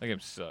 huh? That game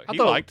sucked. I He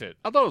thought, liked it.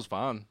 I thought it was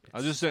fine.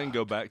 I just didn't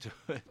go back to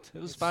it.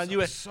 It was fine. You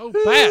went, So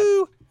bad.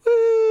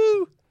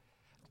 Woo!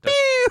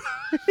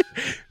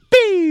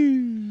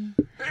 Pew!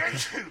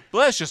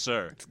 bless you,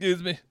 sir.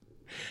 Excuse me.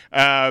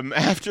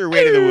 After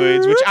Way to the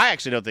Woods, which I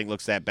actually don't think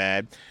looks that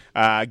bad.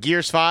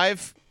 Gears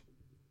 5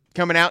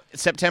 coming out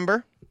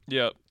September.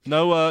 Yep.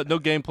 No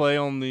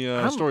gameplay on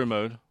the story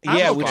mode.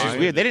 Yeah, I'm which is okay.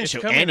 weird. They didn't It's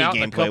show coming any out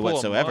in a gameplay couple of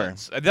whatsoever.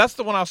 months. That's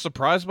the one I was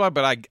surprised by,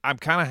 but I'm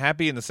kind of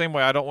happy in the same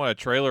way I don't want a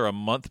trailer a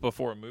month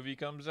before a movie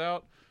comes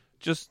out.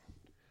 Just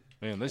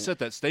Man, they set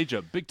that stage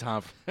up big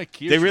time. For that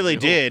Gears They really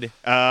reveal. did.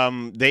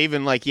 They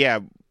even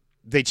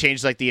they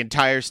changed like the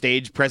entire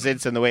stage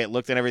presence and the way it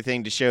looked and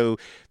everything to show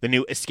the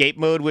new escape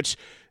mode, which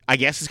I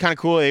guess it's kind of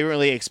cool. They didn't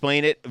really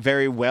explain it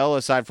very well,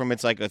 aside from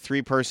it's like a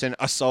 3-person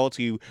assault.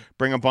 You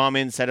bring a bomb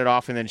in, set it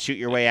off, and then shoot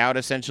your way out,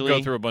 essentially.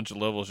 Go through a bunch of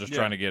levels just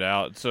trying to get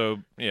out. So,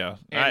 yeah.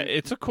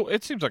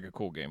 It seems like a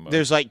cool game mode.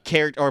 There's like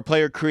character or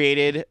player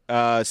created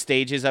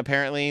stages,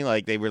 apparently.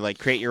 Like they were like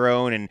create your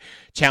own and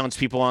challenge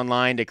people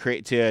online to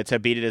create to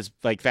beat it as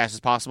like fast as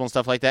possible and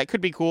stuff like that.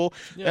 Could be cool.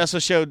 Yeah. They also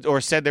showed or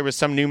said there was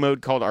some new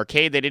mode called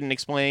Arcade they didn't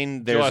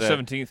explain. There's July a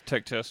 17th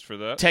tech test for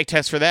that. tech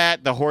test for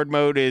that. The Horde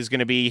mode is going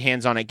to be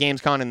hands-on at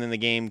Gamescom, and then the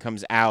game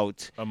comes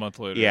out A month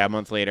later. a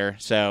month later.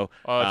 So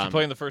If you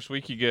play in the first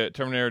week, you get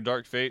Terminator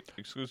Dark Fate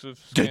exclusive.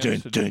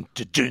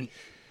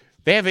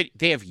 they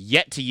have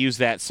yet to use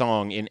that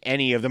song in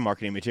any of the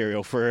marketing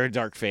material for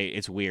Dark Fate.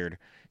 It's weird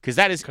because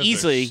that is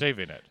easily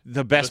saving it.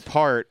 the best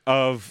part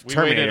of We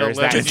Terminator waited is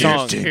that 11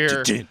 song.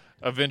 years to hear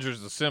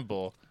Avengers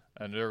Assemble,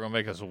 and they're going to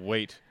make us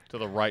wait to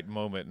the right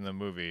moment in the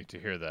movie to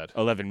hear that.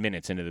 11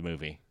 minutes into the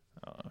movie.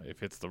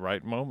 If it's the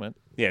right moment.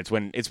 Yeah, it's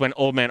when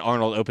Old Man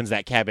Arnold opens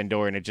that cabin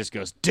door and it just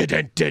goes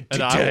dun.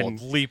 And I will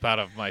leap out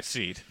of my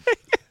seat.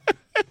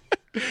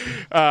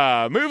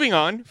 Moving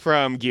on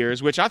from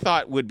Gears, which I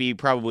thought would be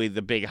probably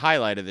the big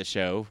highlight of the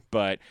show,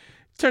 but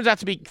turns out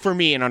to be, for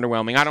me, an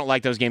underwhelming. I don't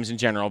like those games in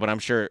general, but I'm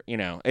sure,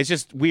 it's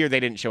just weird they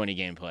didn't show any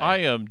gameplay. I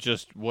am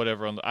just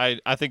whatever. I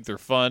think they're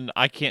fun.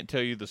 I can't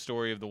tell you the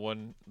story of the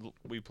one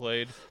we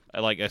played.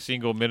 Like a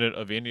single minute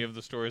of any of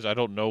the stories. I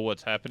don't know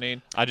what's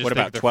happening. I just what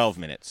think about 12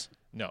 minutes?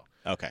 No.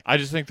 Okay. I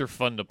just think they're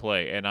fun to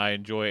play, and I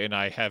enjoy. And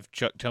I have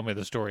Chuck tell me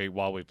the story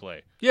while we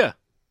play. Yeah.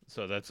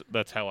 So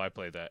that's how I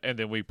play that. And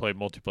then we play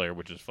multiplayer,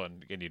 which is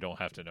fun, and you don't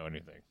have to know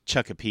anything.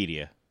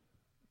 Chuckopedia.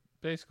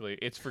 Basically,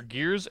 it's for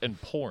Gears and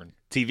porn.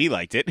 TV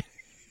liked it.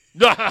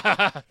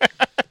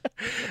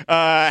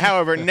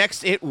 However,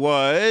 next it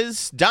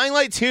was Dying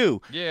Light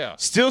 2. Yeah.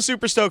 Still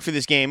super stoked for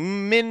this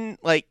game.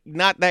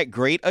 Not that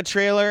great a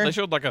trailer. They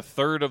showed like a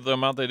third of the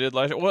amount they did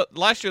last year. Well,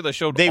 last year they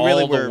showed They all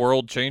really the were-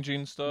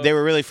 world-changing stuff. They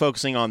were really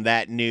focusing on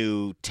that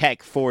new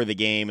tech for the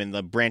game and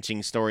the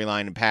branching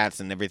storyline and paths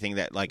and everything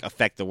that like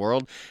affect the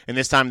world. And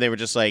this time they were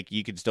just like,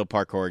 you could still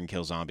parkour and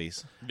kill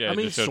zombies. yeah, I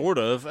mean, just showed- sort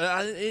of.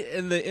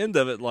 In the end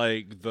of it,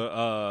 like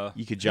the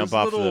You could jump his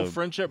off little the-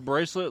 friendship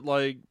bracelet,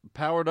 like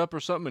powered up or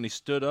something, and he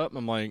stood up.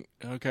 I'm like,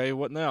 okay,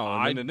 what now?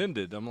 And I then it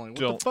ended. I'm like, what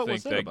don't the fuck think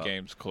was that that about?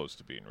 game's close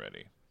to being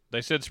ready.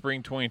 They said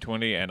spring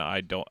 2020, and I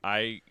don't.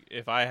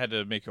 If I had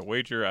to make a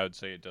wager, I would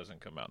say it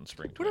doesn't come out in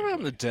spring. Whatever 2020.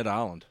 happened to Dead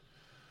Island?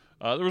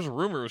 There was a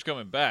rumor it was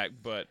coming back,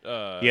 but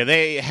Yeah,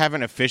 they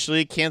haven't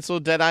officially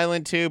canceled Dead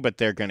Island 2, but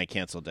they're going to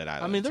cancel Dead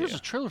Island I mean, there 2. was a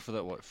trailer for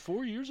that. What,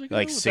 4 years ago?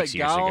 like With 6 that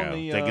years guy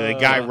ago. on The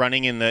guy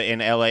running in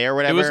LA or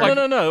whatever. was like-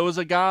 No. It was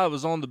a guy that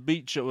was on the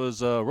beach. It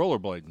was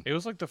rollerblading. it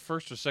was like the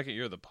first or second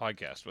year of the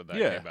podcast when that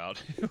Yeah. came out.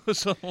 It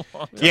was a long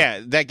time. Yeah,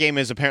 that game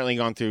has apparently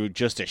gone through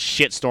just a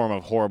shitstorm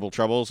of horrible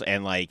troubles,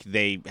 and like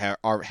they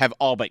have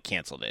all but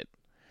canceled it.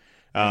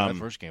 That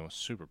first game was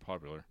super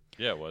popular.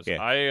 Yeah, it was.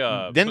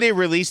 Yeah. Then they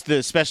released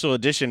the special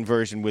edition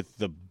version with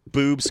the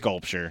boob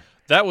sculpture.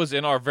 that was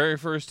in our very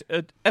first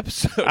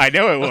episode. I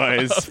know it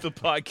was. of the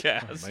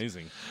podcast.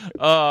 Amazing.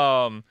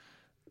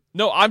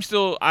 No, I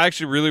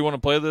actually really want to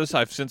play this.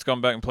 I've since gone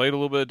back and played a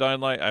little bit of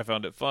Dying Light. I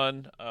found it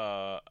fun.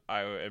 I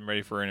am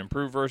ready for an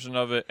improved version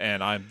of it,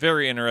 and I'm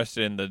very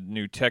interested in the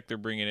new tech they're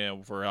bringing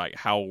in for like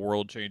how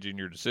world-changing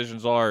your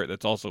decisions are.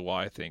 That's also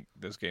why I think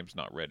this game's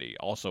not ready.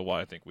 Also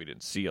why I think we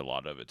didn't see a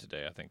lot of it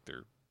today. I think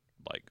they're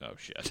like, oh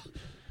shit.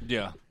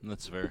 Yeah,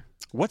 that's fair.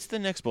 What's the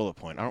next bullet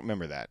point? I don't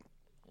remember that.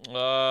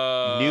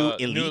 New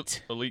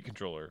Elite? Elite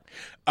controller.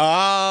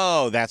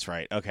 Oh, that's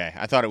right. Okay.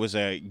 I thought it was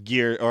a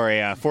Gear or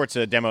a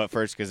Forza demo at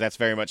first because that's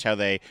very much how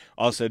they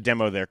also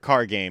demo their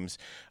car games.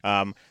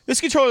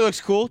 This controller looks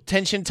cool.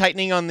 Tension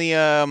tightening on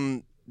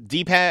the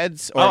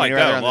D-pads, or I like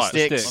rather that a on lot.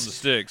 the sticks. On the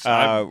sticks. Uh,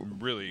 I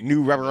really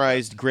New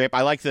rubberized grip.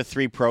 I like the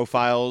 3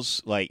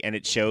 profiles, and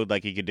it showed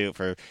like you could do it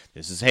for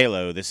this is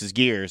Halo, this is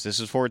Gears, this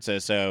is Forza,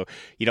 so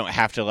you don't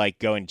have to like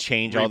go and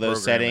change all those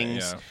Reprogram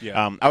it, settings.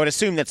 yeah. I would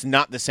assume that's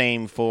not the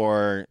same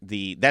for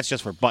that's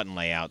just for button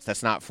layouts.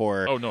 That's not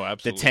for Oh, no, the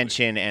absolutely.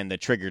 tension and the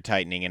trigger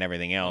tightening and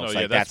everything else. No, yeah,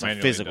 like that's that's a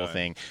manually physical done.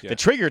 thing. Yeah. The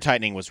trigger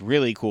tightening was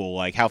really cool.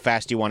 Like how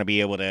fast you want to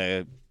be able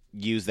to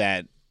use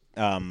that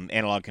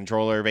analog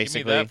controller, Give me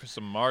basically. that for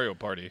some Mario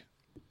Party.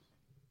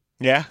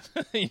 Yeah.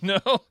 You know,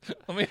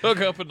 let me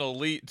hook up an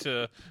Elite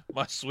to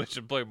my Switch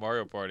and play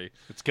Mario Party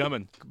It's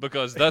coming.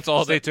 because that's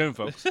all Stay they. tuned,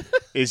 folks.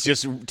 Is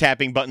just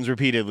tapping buttons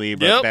repeatedly,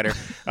 but Yep. better.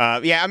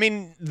 Yeah, I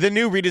mean the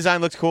new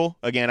redesign looks cool.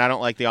 Again, I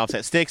don't like the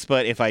offset sticks,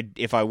 but if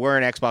I were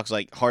an Xbox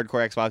like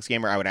hardcore Xbox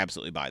gamer, I would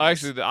absolutely buy this.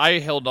 Actually, I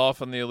held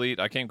off on the Elite.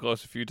 I came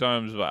close a few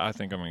times, but I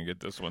think I'm gonna get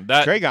this one.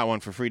 That Trey got one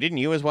for free, didn't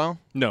you as well?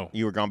 No.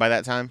 You were gone by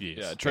that time.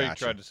 yeah, Trey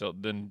Gotcha.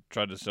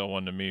 tried to sell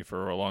one to me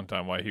for a long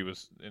time while he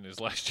was in his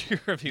last year.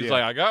 He was Yeah.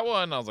 like, I got one.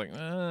 I was like,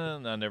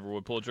 and I never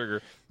would pull a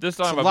trigger. This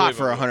time, It's a I lot believe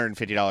for I a will.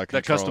 $150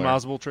 That controller.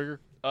 customizable trigger?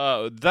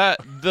 That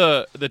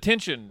the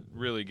tension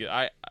really get.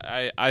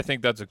 I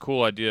think that's a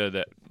cool idea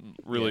that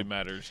really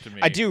matters to me.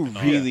 I do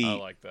really- I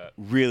like that.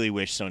 Really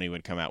wish Sony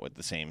would come out with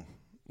the same.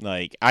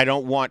 Like I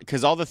don't want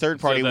because all the third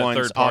party that ones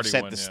third-party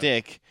offset one, the yeah.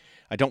 stick.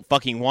 I don't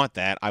fucking want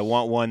that. I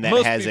want one that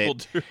Most has people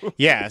it. do.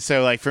 Yeah,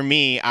 so like for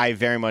me, I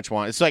very much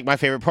want. It's like my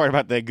favorite part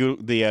about the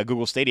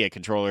Google Stadia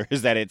controller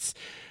is that it's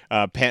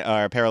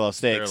parallel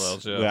sticks.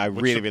 Parallels, That yeah. I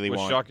Which really was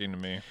want. shocking to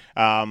me.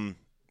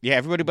 Yeah,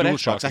 everybody but Dual Xbox.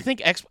 shocking. I think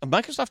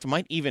Microsoft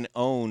might even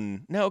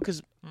own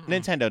because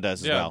Nintendo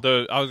does as Yeah,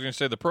 well. I was going to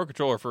say the Pro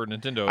Controller for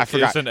Nintendo I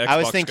forgot. is an Xbox I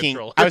was thinking.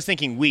 controller. I was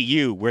thinking Wii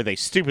U, where they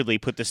stupidly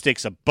put the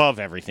sticks above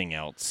everything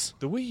else.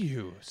 The Wii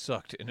U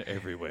sucked in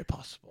every way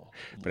possible.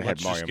 But it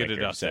Let's had Mario just get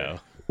Maker, it out so.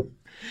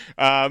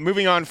 there.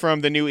 Moving on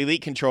from the new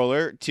Elite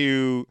controller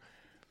to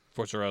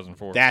Forza Horizon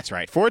 4. that's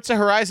right, Forza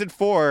Horizon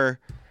 4,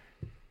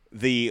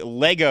 the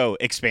Lego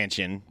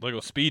expansion. Lego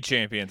Speed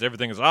Champions.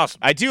 Everything is awesome.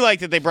 I do like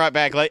that they brought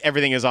back like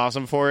everything is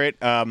awesome for it.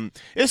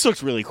 This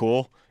looks really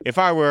cool. If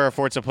I were a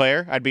Forza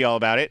player, I'd be all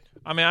about it.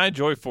 I mean, I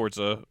enjoy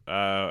Forza.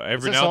 Every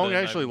Is that now song and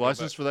then actually I go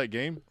licensed back. for that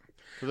game?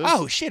 For this?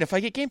 Oh shit! If I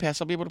get Game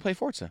Pass, I'll be able to play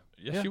Forza.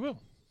 Yes, you will.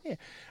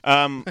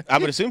 I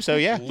would assume so.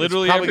 Yeah,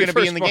 Literally it's probably every going to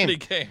be in the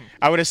first-party game.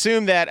 I would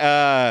assume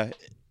that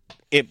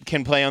it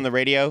can play on the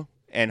radio,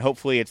 and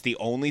hopefully it's the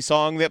only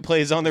song that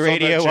plays on the It's on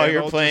that radio while you're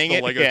channel, playing just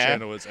it. the Lego Yeah.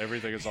 channel is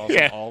everything is awesome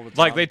Yeah. all the time.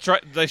 Like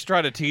they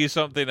try to tease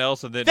something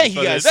else and then Thank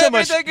you guys so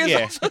much. everything is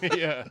Yeah. awesome.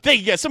 yeah.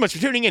 Thank you guys so much for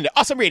tuning in to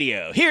Awesome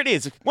Radio. Here it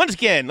is, once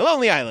again,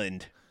 Lonely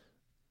Island.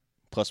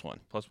 +1.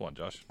 +1,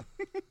 Josh.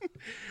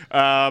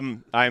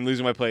 I'm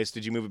losing my place.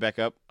 Did you move it back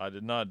up? I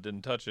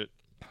didn't touch it.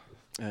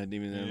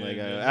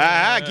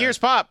 Gears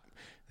Pop.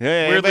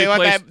 Hey, Weirdly everybody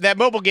want placed- that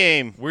mobile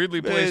game.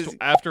 Weirdly placed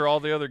after all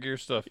the other Gear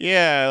stuff.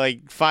 Yeah,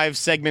 like 5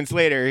 segments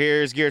later,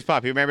 here's Gears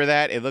Pop. You remember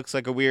that? It looks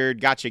like a weird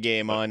gotcha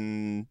game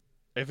on.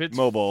 If it's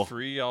Mobile.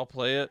 free, I'll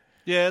play it.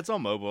 Yeah, it's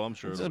on mobile. I'm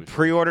sure. It's it'll a be fun.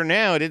 pre-order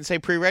now. It didn't say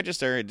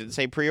pre-register. It didn't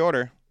say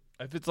pre-order.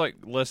 If it's like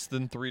less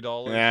than $3,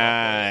 I'll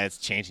Ah, play it. it's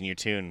changing your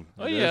tune.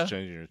 Oh It is yeah.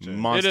 changing your tune.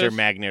 Monster is.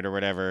 Magnet or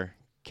whatever.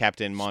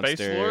 Captain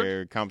Monster.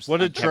 Lord? Comps- What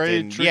did Trey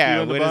Captain- trick Yeah,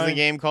 you into what is the buying?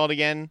 game called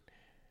again?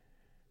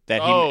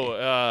 That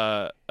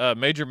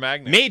Major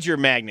Magnet. Major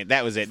Magnet.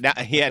 That was it. Now,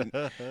 he had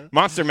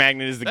Monster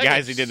Magnet is the That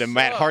guys game who did the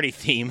Matt sucked. Hardy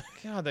theme.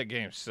 God, that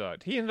game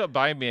sucked. He ended up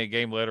buying me a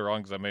game later on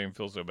because I made him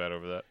feel so bad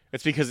over that.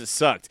 It's because it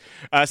sucked.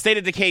 State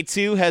of Decay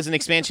 2 has an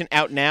expansion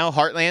out now,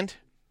 Heartland.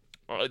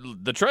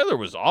 The trailer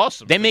was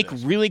awesome. They for make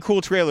this. really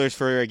cool trailers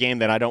for a game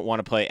that I don't want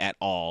to play at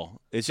all.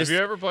 It's Have just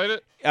you ever played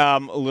it? a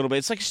little bit.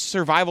 It's like a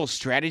survival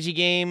strategy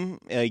game,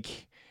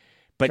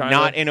 but Kinda.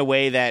 not in a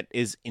way that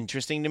is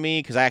interesting to me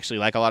because I actually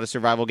like a lot of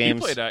survival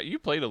games. You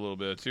played a little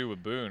bit too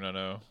with Boone. I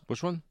know.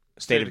 Which one?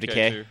 State of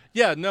Decay. 2.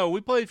 Yeah, no,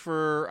 we played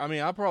for. I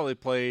mean, I probably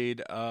played.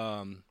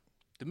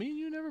 Did me and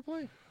you never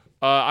play?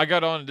 I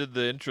got on and did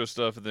the intro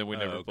stuff, and then we Oh,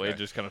 never okay. played.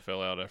 Just kind of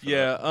fell out after.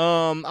 Yeah,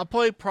 that. I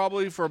played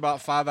probably for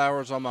about 5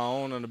 hours on my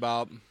own and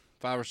about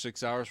 5 or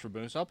 6 hours for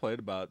Boone. So I played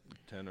about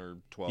 10 or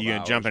 12 You gonna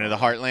hours jump into the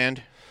on it. Heartland?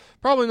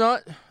 Probably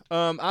not.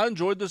 I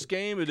enjoyed this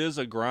game. It is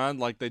a grind.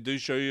 Like, they do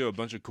show you a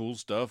bunch of cool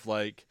stuff,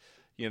 like,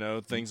 you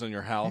know, things on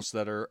your house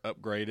that are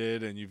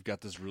upgraded, and you've got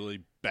this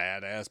really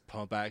badass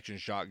pump action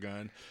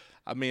shotgun.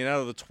 I mean, out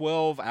of the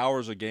 12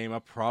 hours a game, I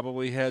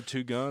probably had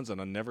 2 guns, and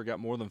I never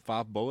got more than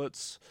 5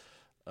 bullets.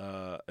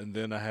 And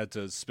then I had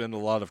to spend a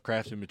lot of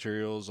crafting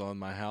materials on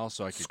my house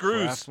so I could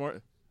Screws. craft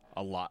more.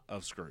 A lot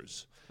of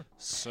screws.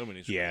 So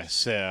many screws.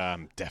 Yes,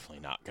 I'm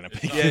definitely not gonna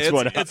pick Yeah, this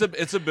one up.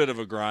 it's a bit of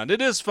a grind.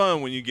 It is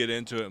fun when you get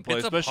into it and play,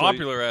 It's a especially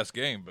popular ass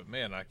game, but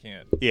man, I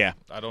can't. Yeah.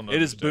 I don't know.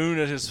 It is the Boone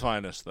at his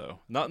finest, though.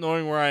 Not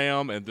knowing where I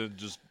am and then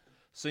just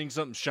seeing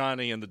something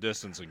shiny in the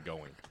distance and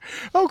going.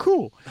 Oh,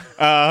 cool.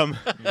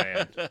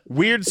 Man.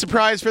 Weird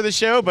surprise for the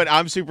show, but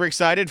I'm super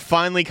excited.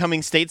 Finally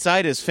coming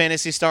stateside is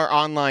Phantasy Star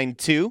Online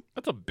 2.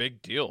 That's a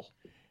big deal.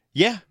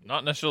 Yeah.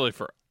 Not necessarily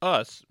for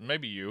us,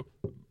 maybe you,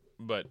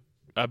 but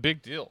a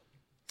big deal.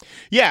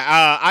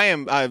 Yeah,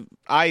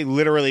 I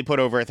literally put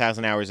over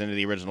 1,000 hours into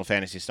the original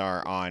Phantasy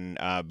Star on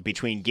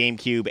between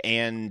GameCube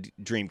and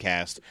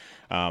Dreamcast.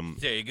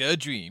 Sega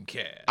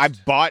Dreamcast. I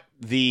bought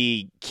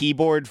the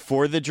keyboard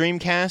for the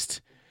Dreamcast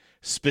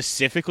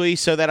specifically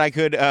so that I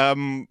could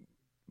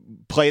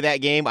play that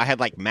game. I had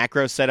like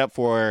macros set up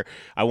for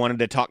I wanted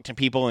to talk to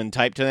people and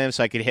type to them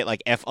so I could hit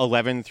like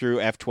F11 through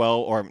F12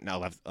 or no,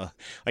 like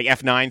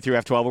F9 through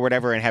F12 or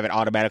whatever and have it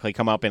automatically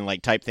come up and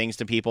like type things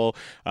to people.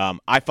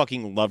 I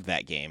fucking loved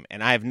that game,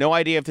 and I have no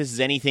idea if this is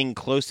anything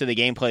close to the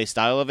gameplay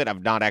style of it.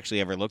 I've not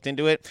actually ever looked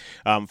into it.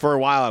 For a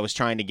while I was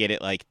trying to get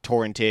it like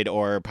torrented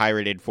or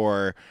pirated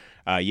for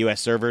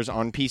US servers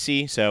on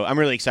PC, so I'm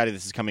really excited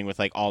this is coming with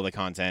like all the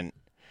content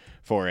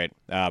for it.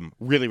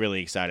 Really,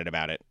 really excited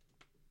about it.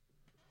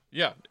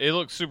 Yeah, it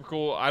looks super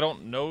cool. I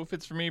don't know if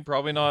it's for me.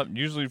 Probably not.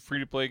 Usually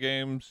free-to-play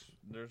games,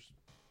 there's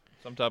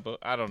some type of...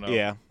 I don't know.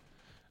 Yeah.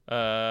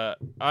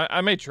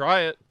 I may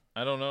try it.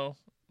 I don't know,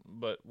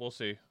 but we'll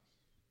see.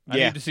 I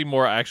Yeah. need to see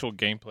more actual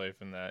gameplay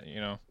from that, you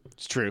know.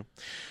 It's true.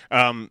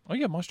 Oh,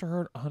 yeah,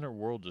 Monster Hunter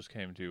World just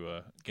came to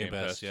Game Game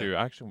Pass, Pass, yeah. too.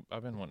 Actually,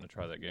 I've been wanting to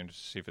try that game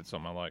just to see if it's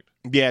something I liked.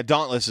 Yeah,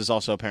 Dauntless is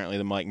also apparently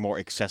the like more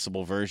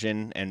accessible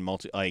version and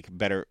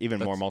better, even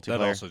more That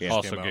multiplayer. also just yeah.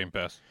 Also came out. Game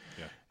Pass.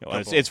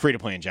 Well, it's free to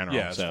play in general.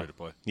 Yeah, it's so. free to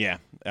play. Yeah.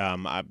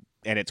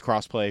 and it's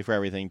crossplay for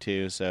everything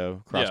too,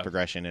 so cross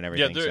progression and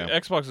everything. Yeah, so.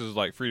 Xbox is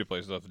like free to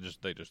play stuff.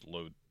 They just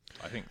load,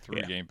 I think,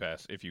 through Game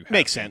Pass if you have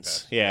Makes Game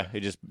sense. Pass. Yeah, you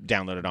just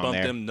download it on Bump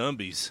there. them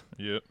numbies.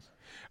 Yep.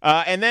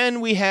 And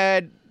then we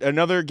had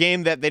another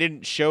game that they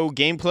didn't show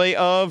gameplay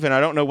of, and I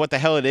don't know what the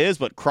hell it is,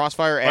 but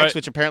Crossfire X, Right.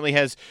 which apparently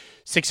has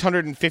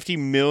 650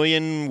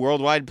 million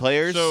worldwide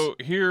players. So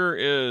here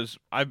is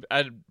I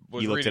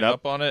was You looked reading it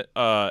up? on it.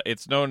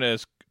 It's known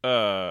as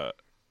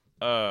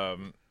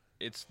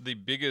it's the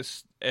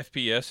biggest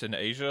FPS in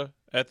Asia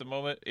at the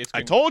moment.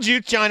 I told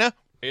you, China.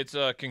 It's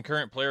a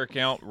concurrent player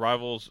count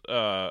rivals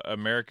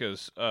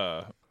America's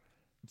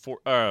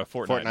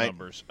Fortnite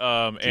numbers.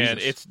 And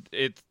Jesus.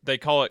 it's they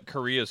call it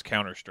Korea's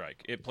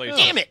Counter-Strike. It plays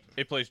Damn it!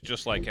 It plays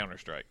just like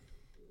Counter-Strike.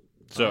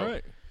 So All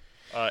right.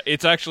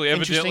 it's actually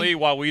evidently, Interesting.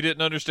 while we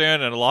didn't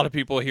understand and a lot of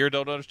people here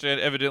don't understand,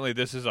 evidently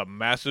this is a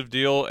massive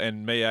deal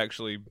and may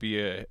actually be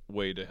a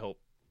way to help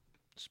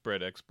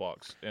spread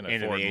Xbox in a Into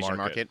the foreign Asian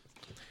market.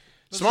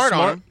 This is Smart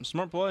on 'em.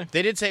 Smart play.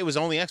 They did say it was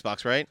only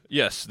Xbox, right?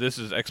 Yes, this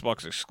is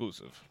Xbox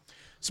exclusive.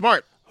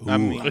 Smart. I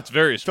mean, It's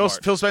very smart.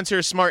 Phil Spencer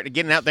is smart at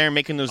getting out there and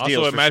making those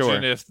deals. Also, imagine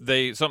for sure.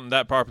 if something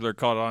that popular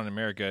caught on in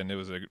America and it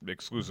was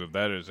exclusive.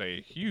 That is a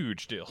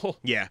huge deal.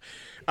 Yeah.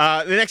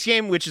 The next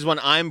game, which is one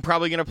I'm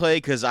probably going to play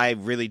because I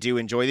really do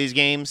enjoy these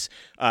games.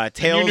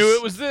 Tales. You knew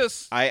it was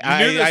this. I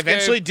You knew this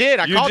eventually game. did.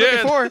 I You called did.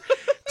 it before.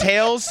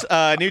 Tales,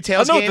 new I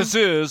Tales know game. what this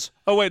is.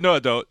 Oh wait, no, I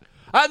don't.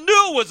 I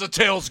knew it was a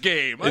Tales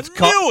game. I It's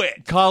knew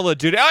it. Call of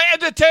Duty. Oh,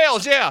 and the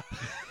Tales, yeah.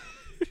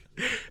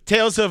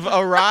 Tales of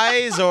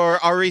Arise or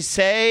Arise,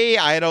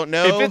 I don't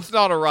know. If it's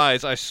not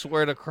Arise, I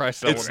swear to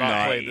Christ, I will It's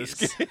not play this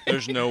nice. game.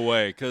 There's no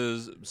way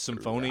because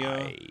Symphonia,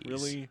 Arise.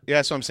 really. Yeah,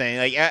 that's what I'm saying.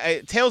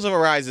 Like, Tales of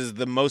Arise is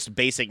the most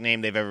basic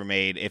name they've ever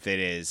made, if it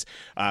is.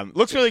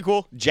 Looks really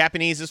cool.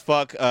 Japanese as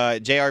fuck.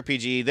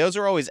 JRPG. Those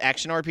are always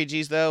action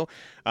RPGs, though.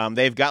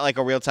 They've got like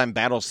a real-time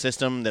battle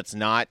system that's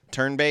not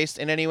turn-based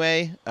in any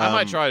way. I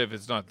might try it if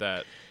it's not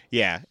that.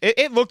 Yeah,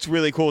 it looked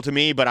really cool to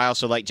me, but I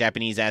also like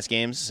Japanese-ass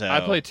games. So. I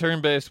play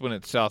turn-based when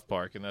it's South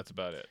Park, and that's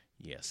about it.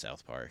 Yeah,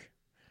 South Park.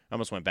 I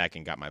almost went back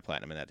and got my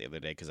platinum in that the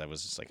other day because I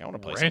was just like, I want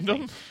to play Random?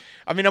 something.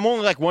 I mean, I'm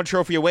only like one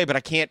trophy away, but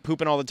I can't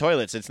poop in all the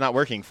toilets. It's not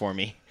working for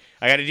me.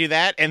 I got to do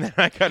that, and then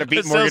I got to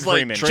beat It Morgan sounds like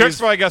Freeman. Chuck's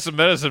probably got some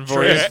medicine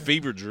for you. Trey's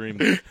fever dream.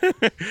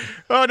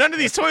 Oh, none of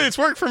these toilets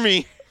work for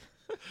me.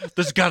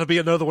 There's got to be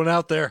another one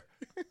out there.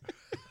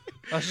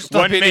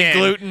 Stop eating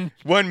gluten.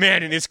 One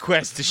man in his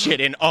quest to shit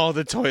in all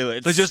the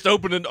toilets. They just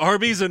opened an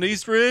Arby's in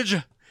Eastridge.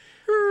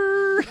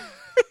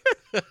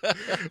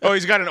 Oh,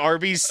 he's got an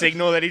Arby's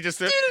signal that he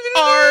just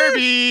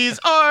Arby's,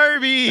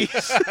 Arby's,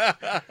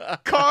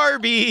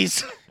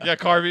 Carbies. Yeah,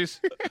 Carbies.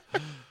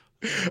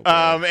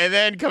 And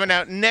then coming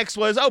out next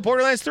was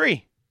Borderlands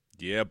 3,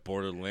 Yeah,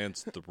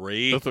 Borderlands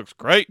 3. This looks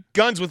great.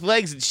 guns with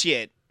legs and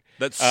shit.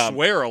 That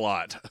swear a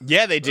lot.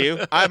 Yeah, they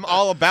do. I'm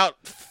all about.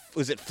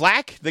 Was it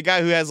Flack, the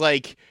guy who has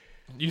like?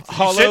 You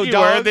Hollow said you were,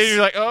 dogs? then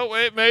you're like, oh,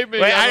 wait, maybe.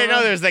 Wait, I didn't know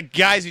don't there's like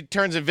guys who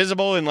turns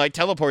invisible and like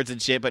teleports and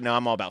shit. But no,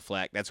 I'm all about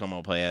Flack. That's what I'm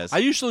gonna play as. I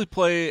usually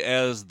play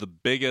as the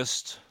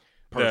biggest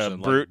person.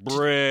 like brute.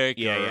 Brick.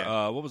 Yeah, or,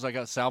 yeah. What was I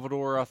got?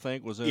 Salvador, I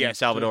think, was in yeah, it,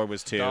 Salvador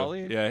was too.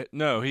 Dolly? Yeah,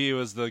 no, he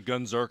was the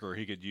gunzerker.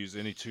 He could use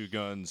any two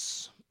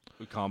guns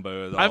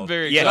combo. I'm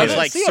very Yeah, excited. his,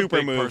 like, see a super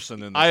big move.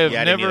 person in this I have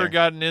Yeah, I didn't never either.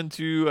 gotten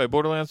into a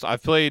Borderlands.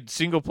 I've played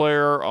single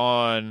player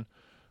on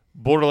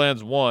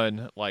Borderlands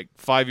 1 like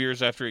 5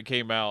 years after it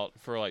came out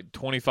for like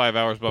 25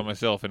 hours by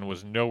myself and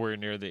was nowhere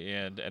near the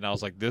end. And I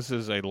was like, this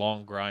is a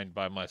long grind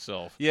by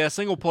myself. Yeah,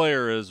 single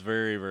player is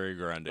very, very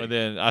grindy. And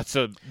then I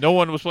said no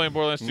one was playing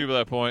Borderlands 2 by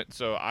that point,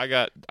 so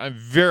I'm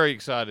very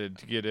excited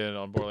to get in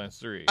on Borderlands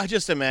 3. I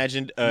just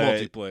imagined a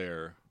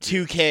Multiplayer.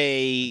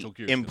 2K Metal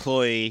Gear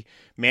employee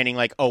manning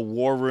like a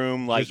war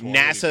room, like Just war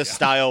room, NASA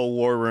style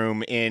war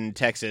room in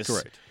Texas.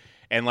 Correct.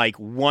 And like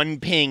one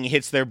ping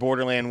hits their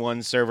Borderland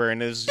 1 server, and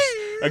there's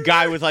a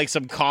guy with like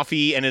some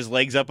coffee and his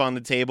legs up on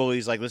the table.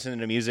 He's like listening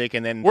to music,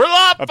 and then We're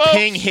live, a folks!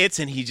 ping hits,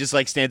 and he just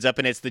like stands up,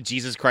 and it's the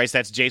Jesus Christ,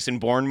 that's Jason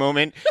Bourne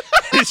moment.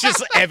 It's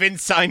just Evan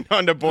signed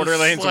on to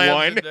Borderlands Slams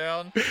 1. it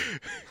down.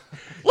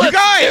 You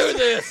guys, Do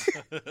this.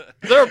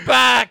 They're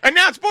back.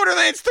 announce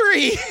Borderlands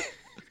 3.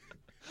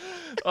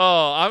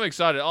 Oh, I'm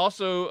excited.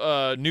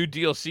 Also, new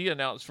DLC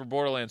announced for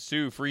Borderlands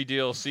 2, free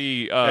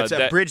DLC. That's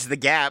a Bridge the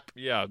Gap.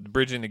 Yeah,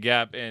 bridging the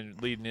gap and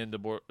leading into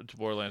to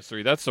Borderlands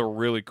 3. That's a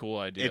really cool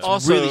idea. It's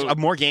Also- really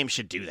more games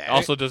should do that.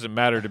 also doesn't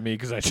matter to me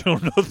because I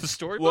don't know the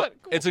story. Well,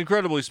 but cool. it's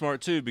incredibly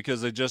smart too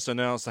because they just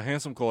announced the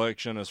Handsome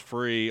Collection is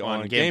free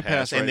on Game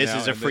Pass, and right this now,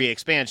 is a and free they-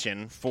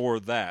 expansion. for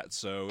that.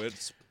 So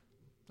it's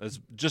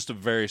just a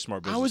very smart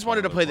I business. always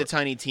wanted to model play on the their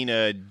part. Tiny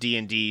Tina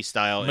D&D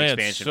style Man,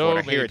 expansion so for it.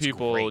 I hear many it's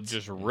people great.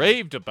 just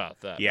raved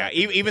about that. Yeah, back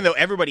in the even day. though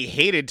everybody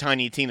hated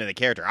Tiny Tina the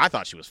character, I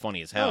thought she was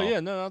funny as hell. Oh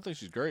yeah, no, I think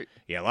she's great.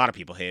 Yeah, a lot of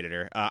people hated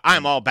her.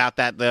 I'm all about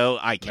that though.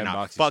 I cannot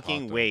Moxie's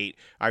fucking hot, though. wait.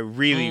 I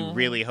really,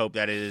 really hope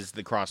that it is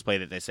the crossplay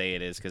that they say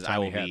it is because I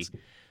Tiny will be hats.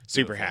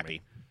 super Do it for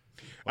happy.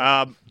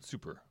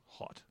 super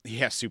hot.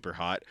 Yeah, super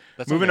hot.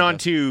 That's Moving okay, on though.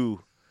 to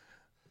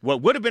what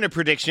would have been a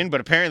prediction,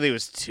 but apparently it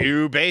was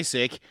too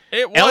basic.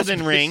 It was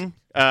Elden Ring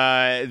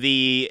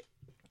the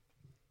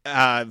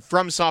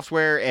From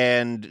Software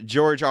and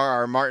George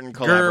R.R. Martin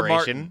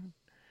collaboration.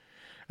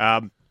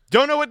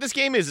 Don't know what this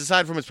game is,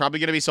 aside from it's probably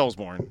going to be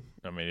Soulsborne.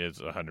 I mean, it's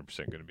 100%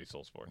 going to be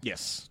Soulsborne.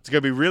 Yes. It's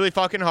going to be really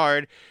fucking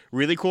hard,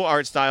 really cool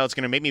art style. It's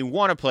going to make me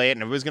want to play it,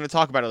 and everybody's going to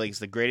talk about it like it's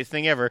the greatest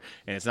thing ever,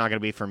 and it's not going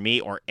to be for me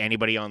or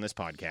anybody on this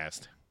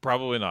podcast.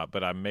 Probably not,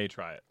 but I may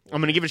try it. I'm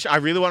going to give it a shot. I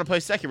really want to play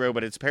Sekiro,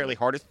 but it's apparently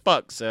hard as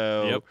fuck,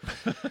 so...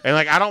 Yep. And,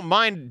 like, I don't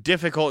mind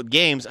difficult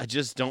games. I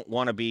just don't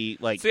want to be,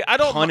 like, See, I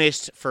don't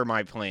punished for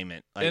my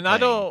playment. And I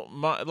don't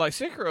like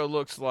Sekiro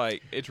looks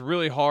like it's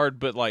really hard,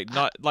 but like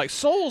not like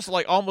Souls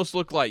like almost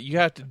look like you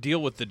have to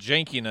deal with the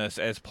jankiness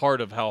as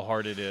part of how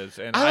hard it is,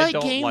 and I like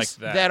don't games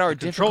like that. are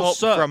Controls difficult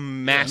suck. from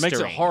Yeah, it mastering. makes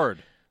it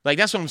hard. Like,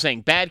 that's what I'm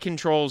saying. Bad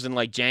controls and,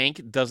 like,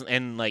 jank doesn't...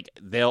 And, like,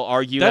 they'll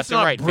argue That's left and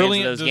not right.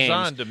 brilliant Fans of those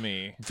design games. to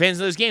me. Fans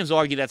of those games will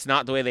argue that's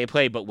not the way they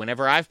play, but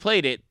whenever I've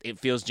played it, it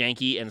feels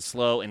janky and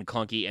slow and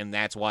clunky, and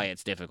that's why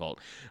it's difficult.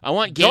 I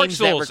want Dark games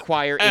that Souls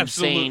require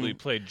absolutely insane...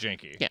 played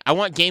janky. Yeah, I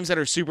want games that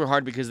are super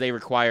hard because they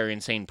require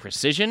insane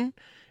precision.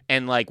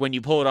 And, like, when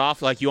you pull it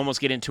off, like, you almost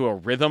get into a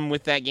rhythm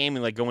with that game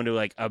and, like, go into,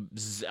 like, a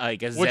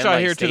zen-like Which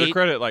I hear state. to the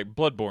credit, like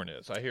Bloodborne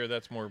is. I hear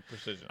that's more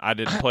precision. I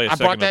didn't play a I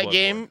second bought of that Bloodborne.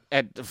 game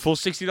at the full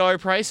 $60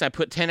 price. I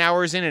put 10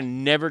 hours in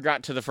and never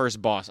got to the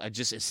first boss.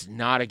 It's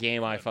not a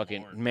game I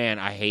man,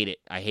 I hate it.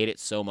 I hate it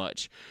so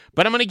much.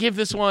 But I'm going to give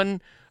this one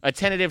a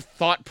tentative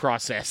thought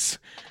process.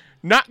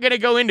 Not going to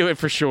go into it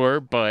for sure,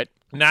 but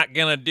Not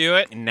gonna do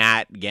it.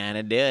 not going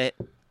to do it.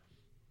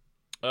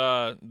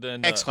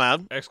 Then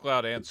xCloud.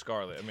 xCloud and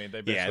Scarlet. I mean,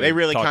 Yeah, they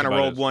really kind of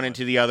rolled one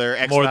into the other.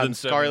 more xCloud than and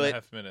Scarlet.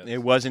 7.5 minutes. It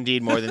was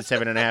indeed more than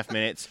 7.5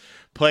 minutes.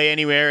 Play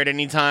anywhere at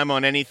any time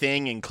on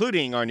anything,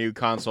 including our new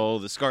console,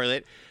 the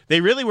Scarlet. They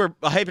really were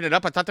hyping it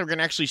up. I thought they were going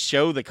to actually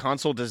show the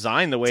console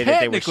design the way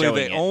that they were Technically, showing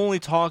they it. only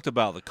talked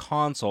about the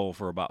console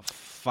for about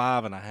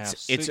 5.5,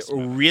 6 It's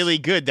minutes. really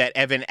good that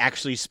Evan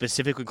actually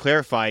specifically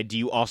clarified, do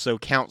you also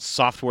count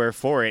software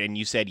for it? And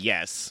you said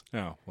yes.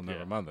 Oh, well,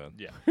 never mind then.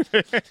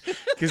 Yeah.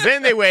 Because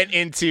then they went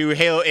into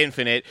Halo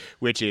Infinite,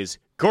 which is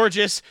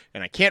gorgeous,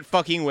 and I can't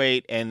fucking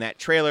wait. And that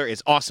trailer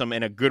is awesome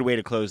and a good way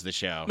to close the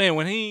show. Man,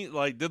 when he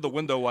did the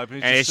window wipe,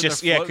 And it's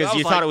just, yeah, because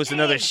you thought it was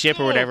another ship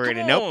or whatever,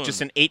 and nope, just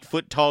an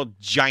 8-foot-tall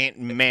giant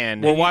man.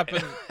 We're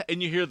wiping.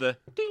 and you hear the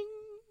ding.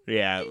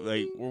 Yeah,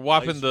 like, We're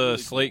wiping Like, the really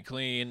slate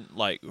clean,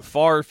 like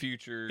far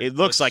future. it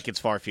looks like it's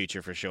far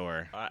future for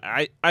sure.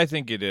 I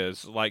think it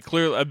is. Like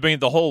clearly, I mean,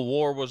 the whole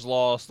war was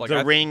lost. Like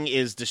The ring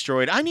is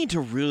destroyed. I need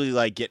to really,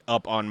 like, get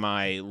up on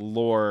my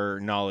lore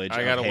knowledge.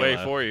 I of got a way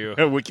Halo. for you.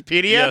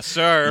 Wikipedia? Yes,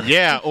 sir.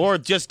 Yeah, or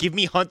just give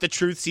me Hunt the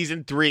Truth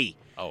Season 3.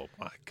 Oh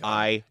my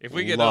god! If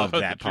we get love to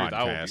that the truth,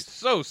 I will be podcast.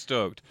 so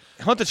stoked.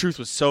 Hunt the Truth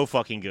was so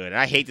fucking good. And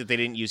I hate that they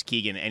didn't use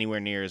Keegan anywhere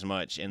near as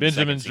much in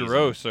Benjamin the second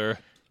Giroux, season. sir.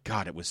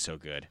 God, it was so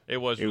good. It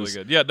was It really was-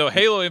 good. Yeah, no,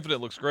 Halo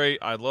Infinite looks great.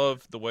 I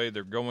love the way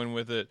they're going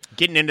with it.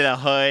 Getting into the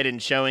HUD and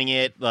showing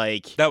it,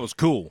 like, That was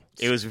cool.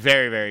 it was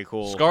very, very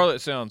cool. Scarlet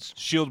sounds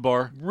Shield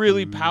bar.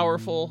 really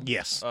powerful.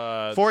 Yes.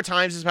 4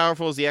 times as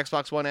powerful as the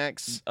Xbox One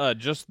X.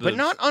 Just the But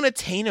not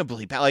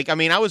unattainably. Like, I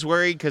mean, I was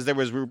worried because there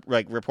was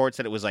like reports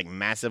that it was like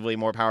massively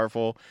more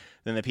powerful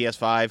than the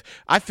PS5.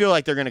 I feel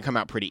like they're going to come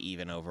out pretty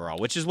even overall,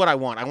 which is what I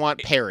want. I want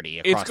parity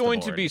across It's going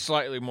the to board. be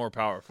slightly more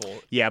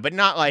powerful. Yeah, but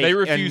not like They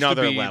refuse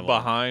another to be level.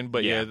 behind,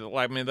 but Yeah.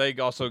 I mean, they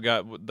also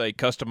they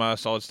customized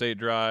solid state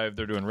drive.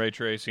 They're doing ray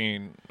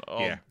tracing.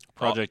 Yeah.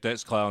 Project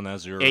X Cloud and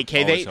Azure. AK,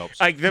 always they helps.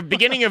 like the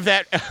beginning of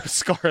that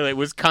Scarlet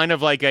was kind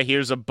of like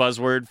here's a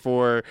buzzword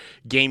for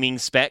gaming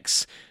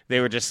specs. They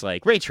were just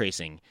like ray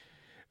tracing,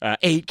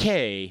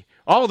 8K,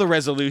 all the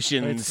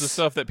resolutions. It's the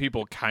stuff that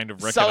people kind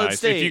of Solid recognize.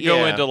 state, If you go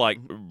yeah. into like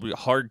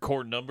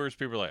hardcore numbers,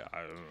 people are like,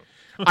 I don't know.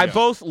 I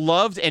both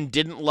loved and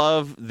didn't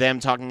love them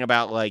talking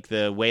about like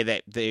the way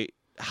that they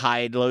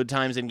hide load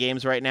times in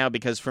games right now,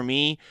 because for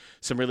me,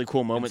 some really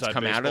cool moments Inside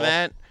come out of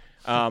baseball.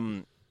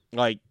 that.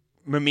 Like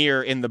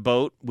Mimir in the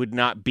boat would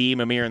not be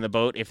Mimir in the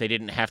boat if they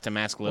didn't have to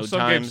mask load Well, some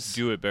times. games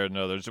do it better than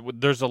others.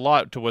 There's a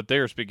lot to what they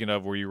were speaking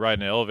of, where you ride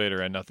in an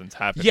elevator and nothing's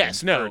happening.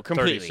 Yes, no, for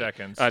completely. 30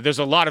 seconds. There's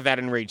a lot of that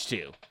in Rage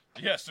 2.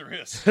 Yes, there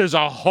is. There's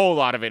a whole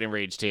lot of it in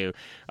Rage 2.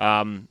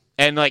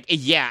 And, like,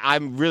 yeah,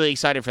 I'm really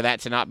excited for that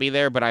to not be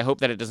there, but I hope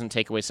that it doesn't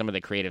take away some of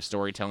the creative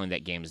storytelling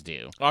that games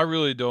do. I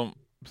really don't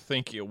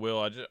think it will.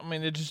 I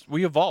mean,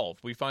 we evolve.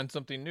 We find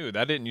something new.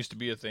 That didn't used to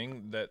be a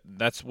thing.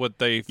 That's what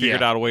they figured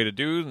Yeah. out a way to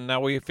do, and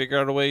now we figure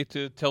out a way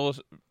to tell us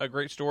a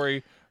great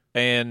story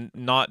and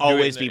not do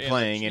Always it in be a-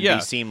 playing and yeah.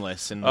 be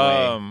seamless in the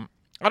way.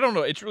 I don't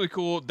know. It's really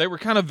cool. They were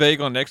kind of vague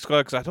on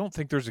XCloud because I don't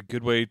think there's a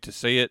good way to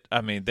say it.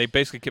 I mean, they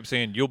basically kept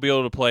saying you'll be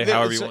able to play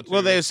however you want to.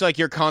 Well, there's like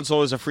your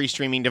console is a free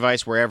streaming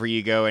device wherever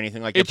you go,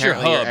 anything like that. It's your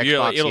hub. Apparently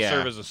Xbox, It'll yeah.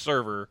 serve as a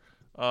server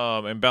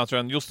and bounce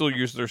around. You'll still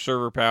use their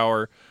server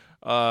power.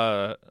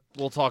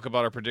 we'll talk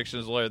about our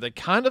predictions later. They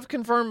kind of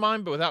confirmed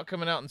mine, but without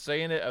coming out and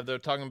saying it. They're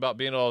talking about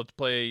being able to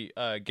play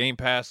Game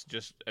Pass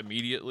just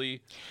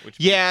immediately. Which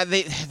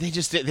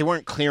they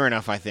weren't clear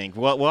enough. I think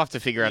we'll have to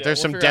figure out. Yeah, There's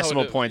we'll some figure out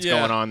decimal how to- points yeah.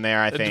 going on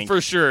there. I think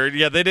for sure.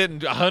 Yeah, they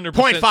didn't 100%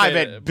 0.5 say at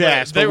it,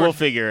 best, they but were, we'll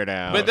figure it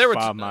out. But they were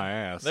Five my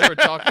ass. They were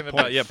talking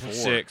about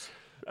 0.6.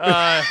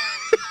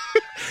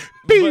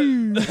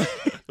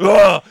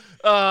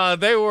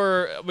 They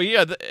were, but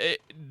yeah.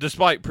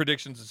 Despite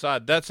predictions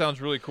aside, that sounds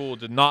really cool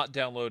to not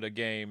download a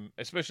game,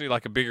 especially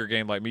like a bigger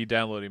game like me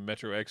downloading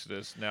Metro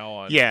Exodus now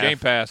on Game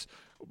Pass.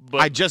 But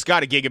I just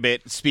got a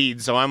gigabit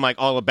speed, so I'm like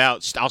all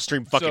about. I'll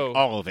stream fucking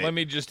all of it. Let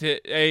me just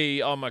hit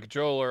A on my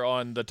controller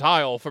on the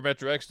tile for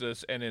Metro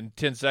Exodus, and in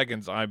 10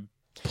 seconds I'm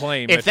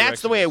playing. If Metro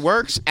that's the way it Exodus.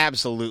 works,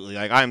 absolutely.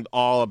 Like I'm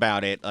all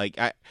about it. Like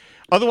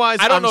otherwise,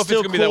 I don't I'm know if it's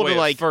still going to be that cool way to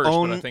like at first,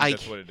 own. but I think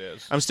that's what it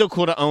is. I'm still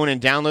cool to own and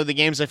download the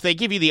games. If they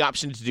give you the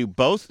option to do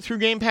both through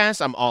Game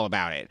Pass, I'm all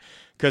about it.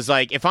 Because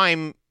like if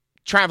I'm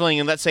traveling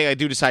and let's say I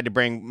do decide to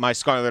bring my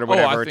Scarlet or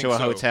whatever to a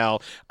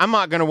hotel, I'm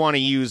not going to want to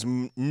use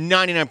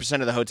 99%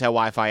 of the hotel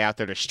Wi-Fi out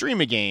there to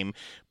stream a game,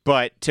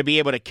 but to be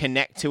able to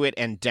connect to it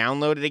and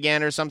download it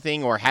again or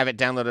something, or have it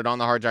downloaded on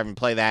the hard drive and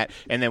play that,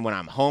 and then when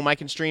I'm home I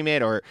can stream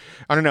it, or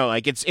I don't know,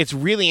 like it's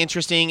really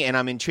interesting, and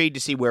I'm intrigued to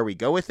see where we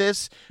go with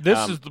this.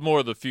 This is more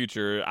of the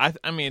future.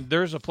 I mean,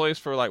 there's a place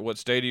for like what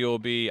Stadia will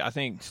be. I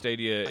think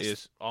Stadia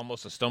is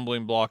almost a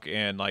stumbling block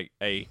and like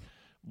a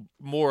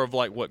more of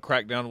like what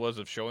Crackdown was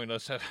of showing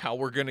us how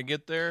we're going to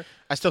get there.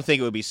 I still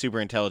think it would be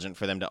super intelligent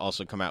for them to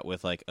also come out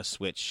with like a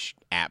Switch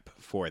app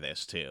for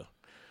this too.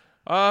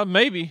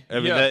 Maybe.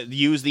 I mean,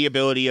 use the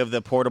ability of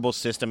the portable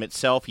system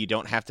itself. You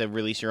don't have to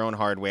release your own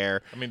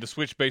hardware. I mean, the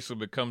Switch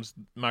basically becomes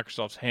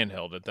Microsoft's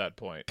handheld at that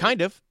point.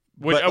 Kind of.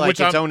 But like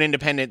its own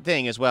independent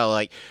thing as well.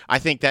 Like I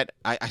think that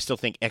I still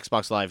think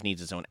Xbox Live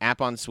needs its own app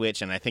on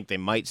Switch, and I think they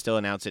might still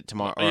announce it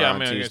tomorrow or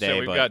on Tuesday.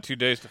 We've got 2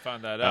 days to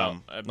find that out.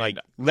 I mean,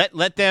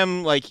 let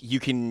them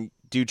you can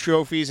do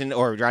trophies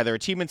or rather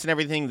achievements and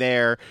everything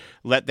there.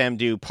 Let them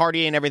do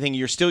party and everything.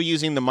 You're still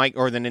using the mic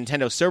or the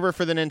Nintendo server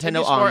for the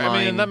Nintendo Online. I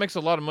mean, and that makes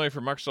a lot of money for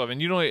Microsoft.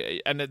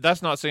 And and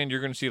that's not saying you're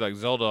going to see like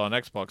Zelda on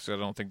Xbox. I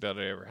don't think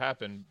that'll ever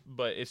happen.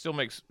 But it still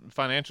makes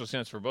financial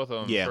sense for both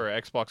of them for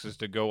Xboxes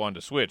to go onto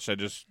Switch.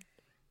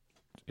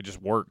 It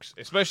just works,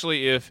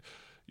 especially if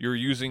you're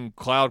using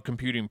cloud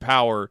computing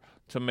power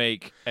to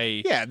make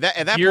at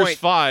that Gears point,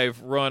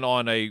 5 run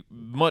on a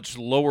much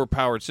lower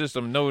powered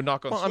system. No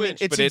knock on Switch, I mean,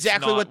 it's but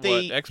exactly what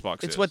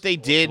Xbox. It's what they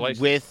did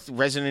with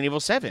Resident Evil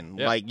 7.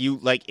 Yeah.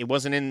 It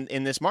wasn't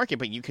in this market,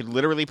 but you could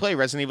literally play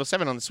Resident Evil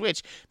 7 on the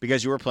Switch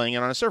because you were playing it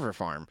on a server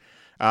farm.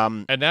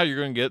 And now you're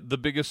going to get the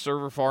biggest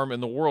server farm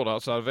in the world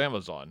outside of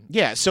Amazon.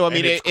 Yeah, so I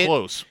mean, it's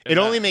close. It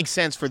only makes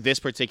sense for this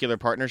particular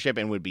partnership,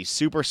 and would be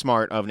super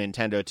smart of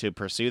Nintendo to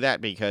pursue that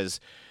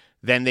because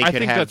then they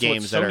could have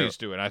games that are. Sony's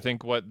doing. I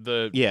think what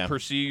the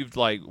perceived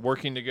like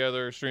working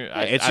together.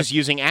 It's just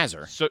using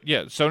Azure. So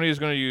Sony is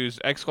going to use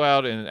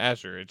xCloud and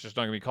Azure. It's just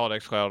not going to be called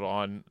xCloud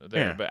on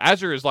there. Yeah. But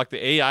Azure is like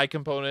the AI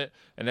component,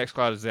 and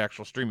xCloud is the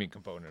actual streaming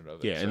component of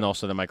it. Yeah, and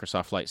also the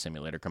Microsoft Flight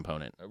Simulator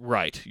component.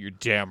 Right, you're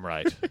damn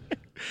right.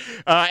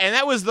 And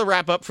that was the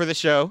wrap up for the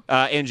show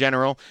in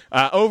general.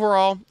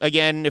 Overall,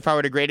 again, if I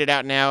were to grade it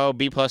out now,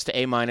 B+ to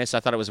A-. I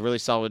thought it was a really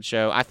solid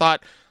show. I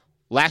thought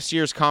last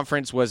year's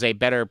conference was a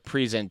better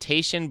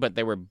presentation, but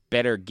there were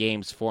better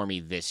games for me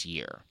this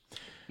year.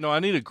 No, I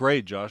need a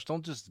grade, Josh.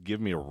 Don't just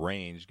give me a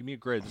range. Give me a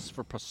grade. This is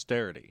for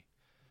posterity.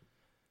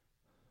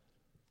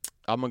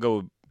 I'm going to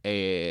go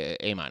A-.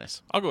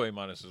 I'll go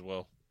A- as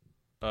well.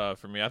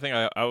 For me, I think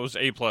I was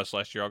A+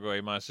 last year. I'll go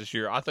A- this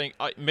year. I think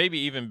maybe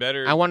even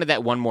better. I wanted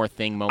that one more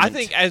thing moment. I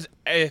think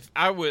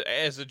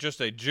just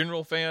a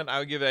general fan, I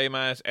would give it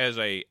A- as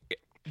a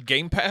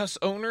Game Pass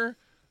owner.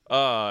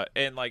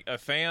 And like a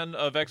fan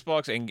of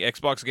Xbox and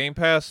Xbox Game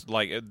Pass,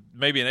 like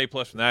maybe an A+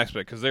 from that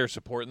aspect because they're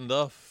supporting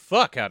the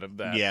fuck out of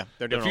that. Yeah,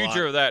 they're doing the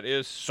future of that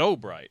is so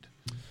bright.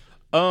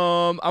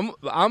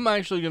 I'm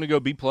actually gonna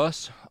go B+.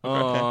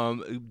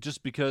 Okay.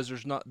 Just because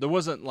there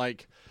wasn't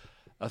like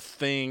a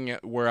thing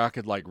where I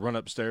could like run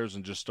upstairs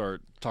and just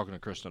start talking to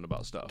Kristen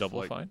about stuff.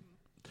 Double Fine.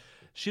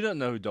 She doesn't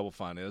know who Double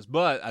Fine is,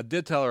 but I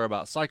did tell her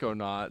about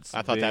Psychonauts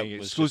being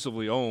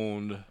exclusively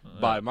owned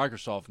by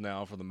Microsoft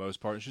now for the most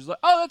part. And she's like,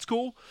 "Oh, that's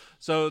cool."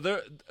 So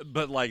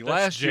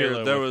last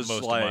year there was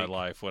most like of my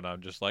life when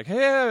I'm just like,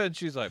 "Hey," and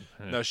she's like,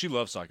 "No, she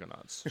loves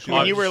Psychonauts."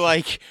 When you were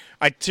like,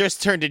 I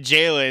just turned to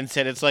Jayla and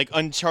said it's like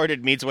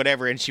Uncharted meets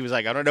whatever, and she was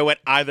like, I don't know what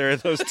either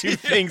of those two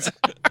things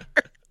are.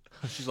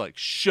 She's like,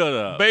 "Shut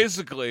up."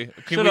 Basically,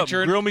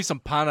 grill me some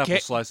pineapple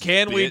slices.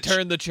 Can we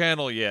turn the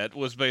channel yet?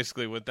 Was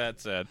basically what that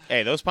said.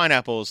 Hey, those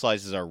pineapple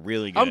slices are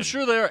really good. I'm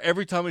sure they are.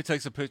 Every time he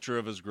takes a picture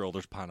of his grill,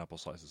 there's pineapple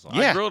slices on it.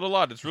 Yeah. I grilled a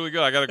lot. It's really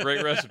good. I got a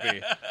great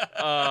recipe.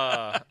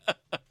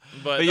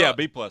 But yeah,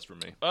 B+ for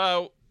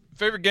me.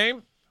 Favorite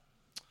game?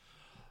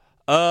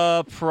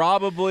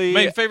 Probably.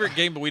 Maybe favorite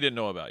game, but we didn't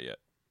know about yet.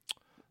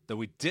 That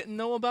we didn't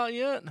know about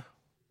yet?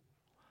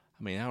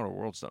 I mean, Outer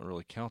Worlds doesn't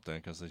really count then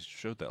because they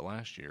showed that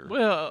last year.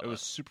 Well, it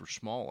was super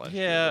small last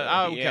year. Yeah,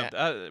 I would count.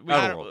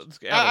 Outer Worlds.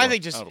 I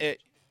think just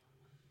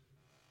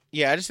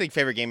Yeah, I just think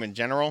favorite game in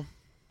general.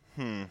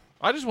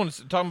 I just want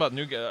to talk about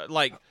new game.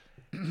 Like,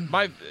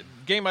 my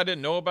game I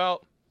didn't know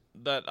about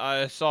that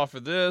I saw for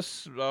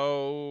this.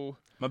 Oh,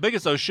 My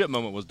biggest oh shit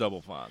moment was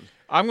Double Fine.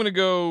 I'm going to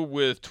go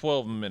with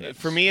 12 minutes.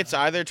 For me, it's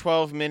either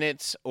 12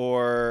 minutes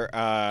or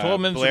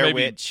 12 minutes Blair or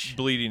maybe Witch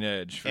Bleeding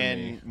Edge for me.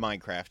 and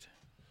Minecraft.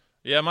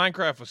 Yeah,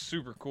 Minecraft was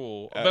super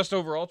cool. Best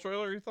overall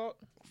trailer, you thought?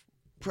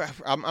 By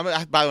the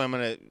way, I'm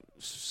going to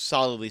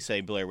solidly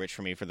say Blair Witch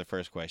for me for the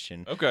first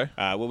question. Okay.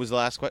 What was the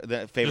last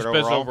the favorite Just overall?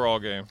 best overall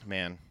game.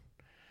 Man.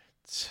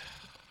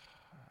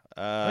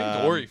 I think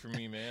it's Ori for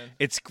me, man.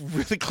 It's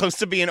really close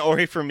to being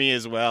Ori for me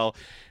as well.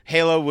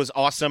 Halo was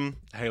awesome.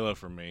 Halo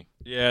for me.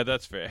 Yeah,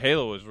 that's fair.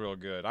 Halo was real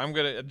good. I'm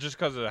going to, just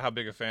because of how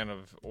big a fan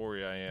of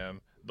Ori I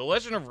am. The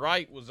Legend of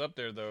Wright was up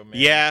there, though, man.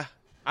 Yeah.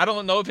 I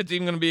don't know if it's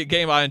even going to be a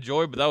game I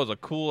enjoy, but that was a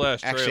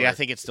cool-ass trailer. Actually, I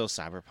think it's still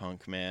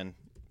Cyberpunk, man.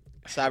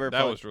 Cyberpunk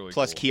That was really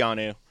plus cool.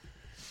 Keanu.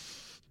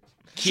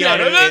 So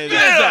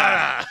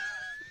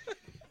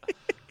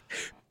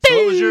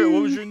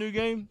what was your new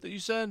game that you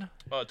said?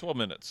 12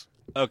 minutes.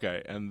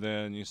 Okay, and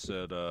then you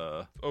said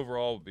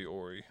Overall would be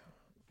Ori.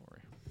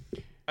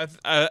 I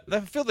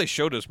feel they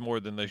showed us more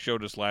than they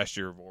showed us last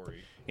year of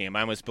Ori. Yeah,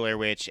 mine was Blair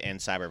Witch and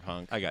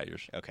Cyberpunk. I got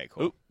yours. Okay,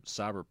 cool. Oop,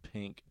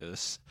 Cyberpunk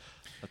is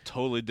a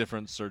totally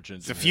different search engine.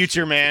 It's the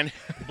future, man.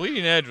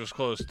 Bleeding Edge was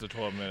close to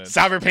 12 minutes.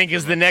 Cyberpunk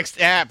is the next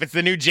app. It's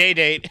the new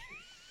J-Date.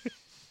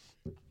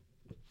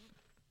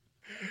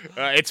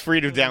 It's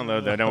free to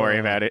download, though. Don't worry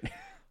about it.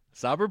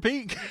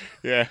 Cyberpunk?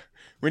 Yeah.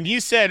 When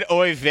you said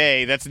oy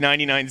vey, that's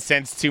 99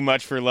 cents too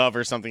much for love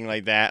or something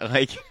like that.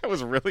 Like, that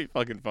was really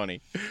fucking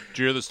funny. Did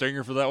you hear the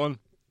stinger for that one?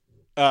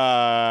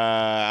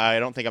 I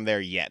don't think I'm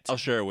there yet. I'll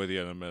share it with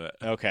you in a minute.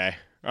 Okay.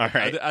 All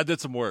right. I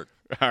did some work.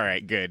 All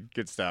right.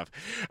 Good stuff.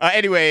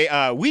 Anyway,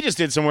 we just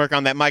did some work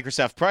on that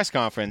Microsoft press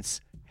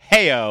conference.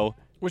 Heyo.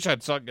 Wish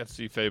I'd got to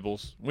see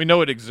Fables. We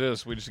know it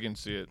exists. We just didn't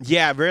see it.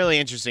 Yeah, really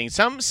interesting.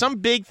 Some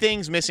big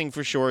things missing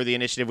for sure. The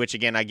initiative, which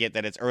again I get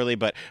that it's early,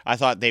 but I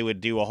thought they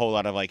would do a whole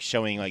lot of like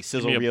showing like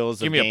sizzle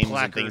reels of games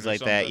and things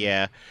like that.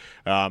 Yeah.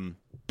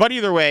 But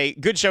either way,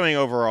 good showing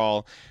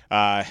overall.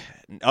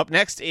 Up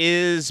next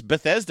is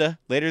Bethesda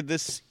later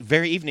this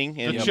very evening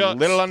in a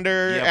little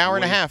under hour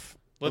and a half.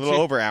 A little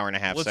over hour and a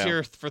half. Let's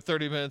hear for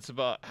 30 minutes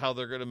about how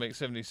they're going to make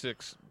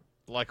 76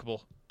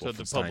 likable to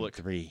the public.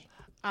 3.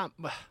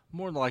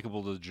 More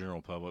likable to the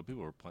general public.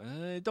 People are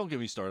playing. Don't get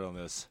me started on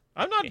this.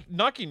 I'm not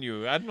knocking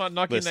you. I'm not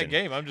knocking Listen, that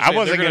game. I'm just I saying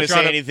wasn't going to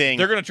say anything.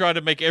 They're going to try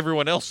to make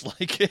everyone else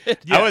like it.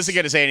 Yes. I wasn't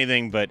going to say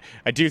anything, but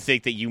I do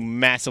think that you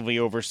massively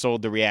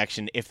oversold the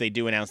reaction if they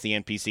do announce the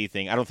NPC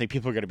thing. I don't think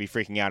people are going to be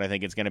freaking out. I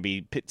think it's going to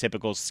be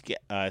typical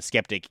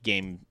skeptic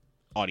game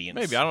audience.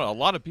 Maybe. I don't know. A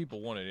lot of people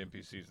wanted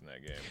NPCs in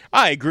that game.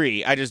 I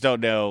agree. I just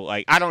don't know.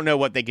 Like, I don't know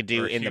what they could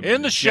do in the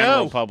general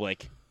show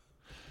public.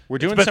 We're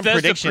doing some Bethesda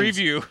predictions.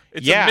 preview.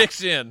 It's a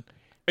mix-in.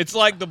 It's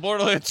like the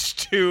Borderlands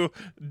 2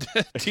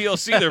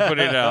 DLC they're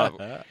putting out.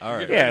 All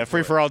right. Yeah,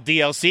 free-for-all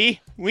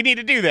DLC. We need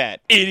to do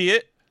that.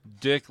 Idiot.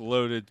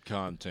 Dick-loaded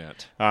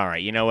content. All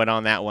right. You know what?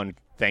 On that one,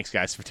 thanks,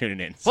 guys, for tuning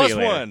in. See Plus you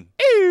later. one.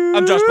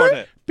 I'm Josh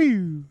Barnett.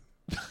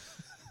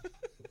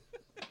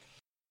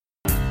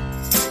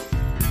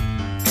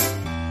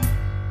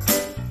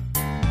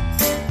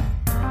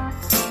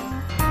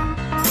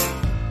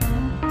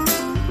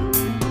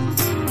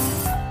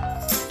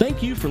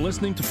 Thank you for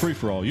listening to Free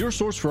For All, your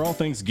source for all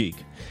things geek.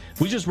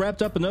 We just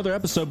wrapped up another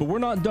episode, but we're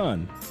not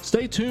done.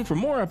 Stay tuned for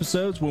more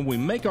episodes when we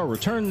make our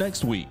return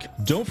next week.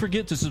 Don't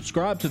forget to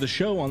subscribe to the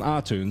show on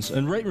iTunes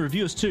and rate and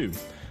review us too.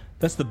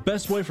 That's the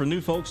best way for new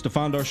folks to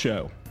find our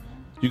show.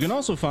 You can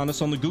also find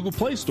us on the Google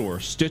Play Store,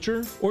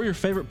 Stitcher, or your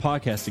favorite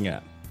podcasting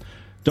app.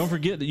 Don't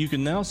forget that you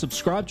can now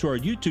subscribe to our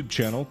YouTube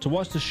channel to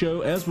watch the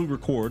show as we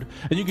record,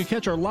 and you can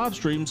catch our live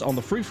streams on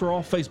the Free For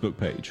All Facebook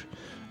page.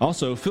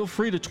 Also, feel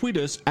free to tweet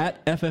us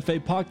at FFA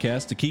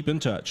Podcast to keep in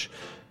touch.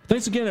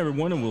 Thanks again,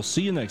 everyone, and we'll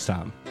see you next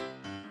time.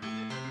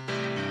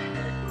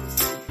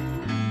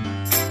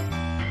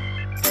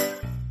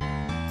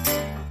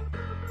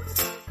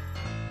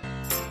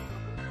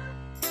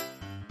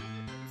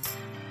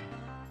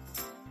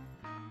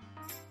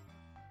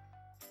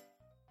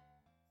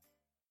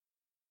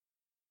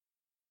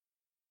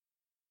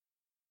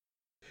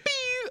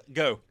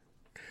 Go.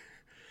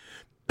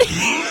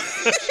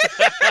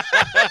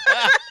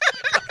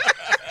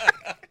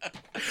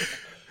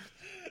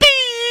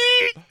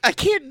 I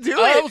can't do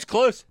Oh, it. that was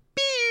close.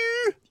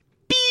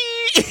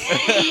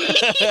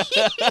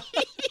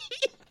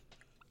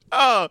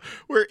 Oh,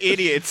 we're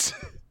idiots.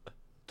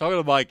 Talking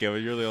to Mike,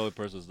 Evan, you're the only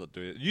person that's not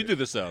doing it. You do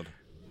the sound.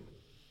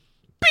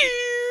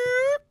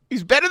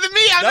 He's better than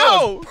me. I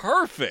That know. was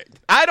perfect.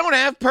 I don't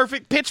have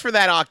perfect pitch for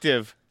that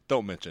octave.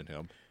 Don't mention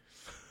him.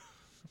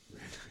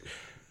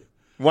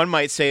 One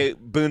might say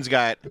Boone's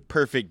got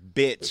perfect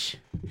bitch.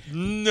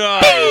 No.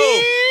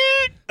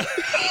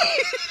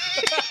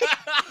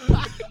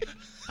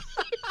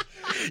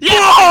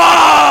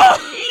 Yeah,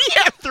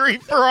 3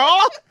 for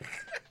all.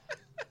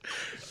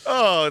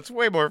 Oh, it's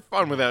way more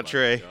fun without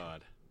Trey. God.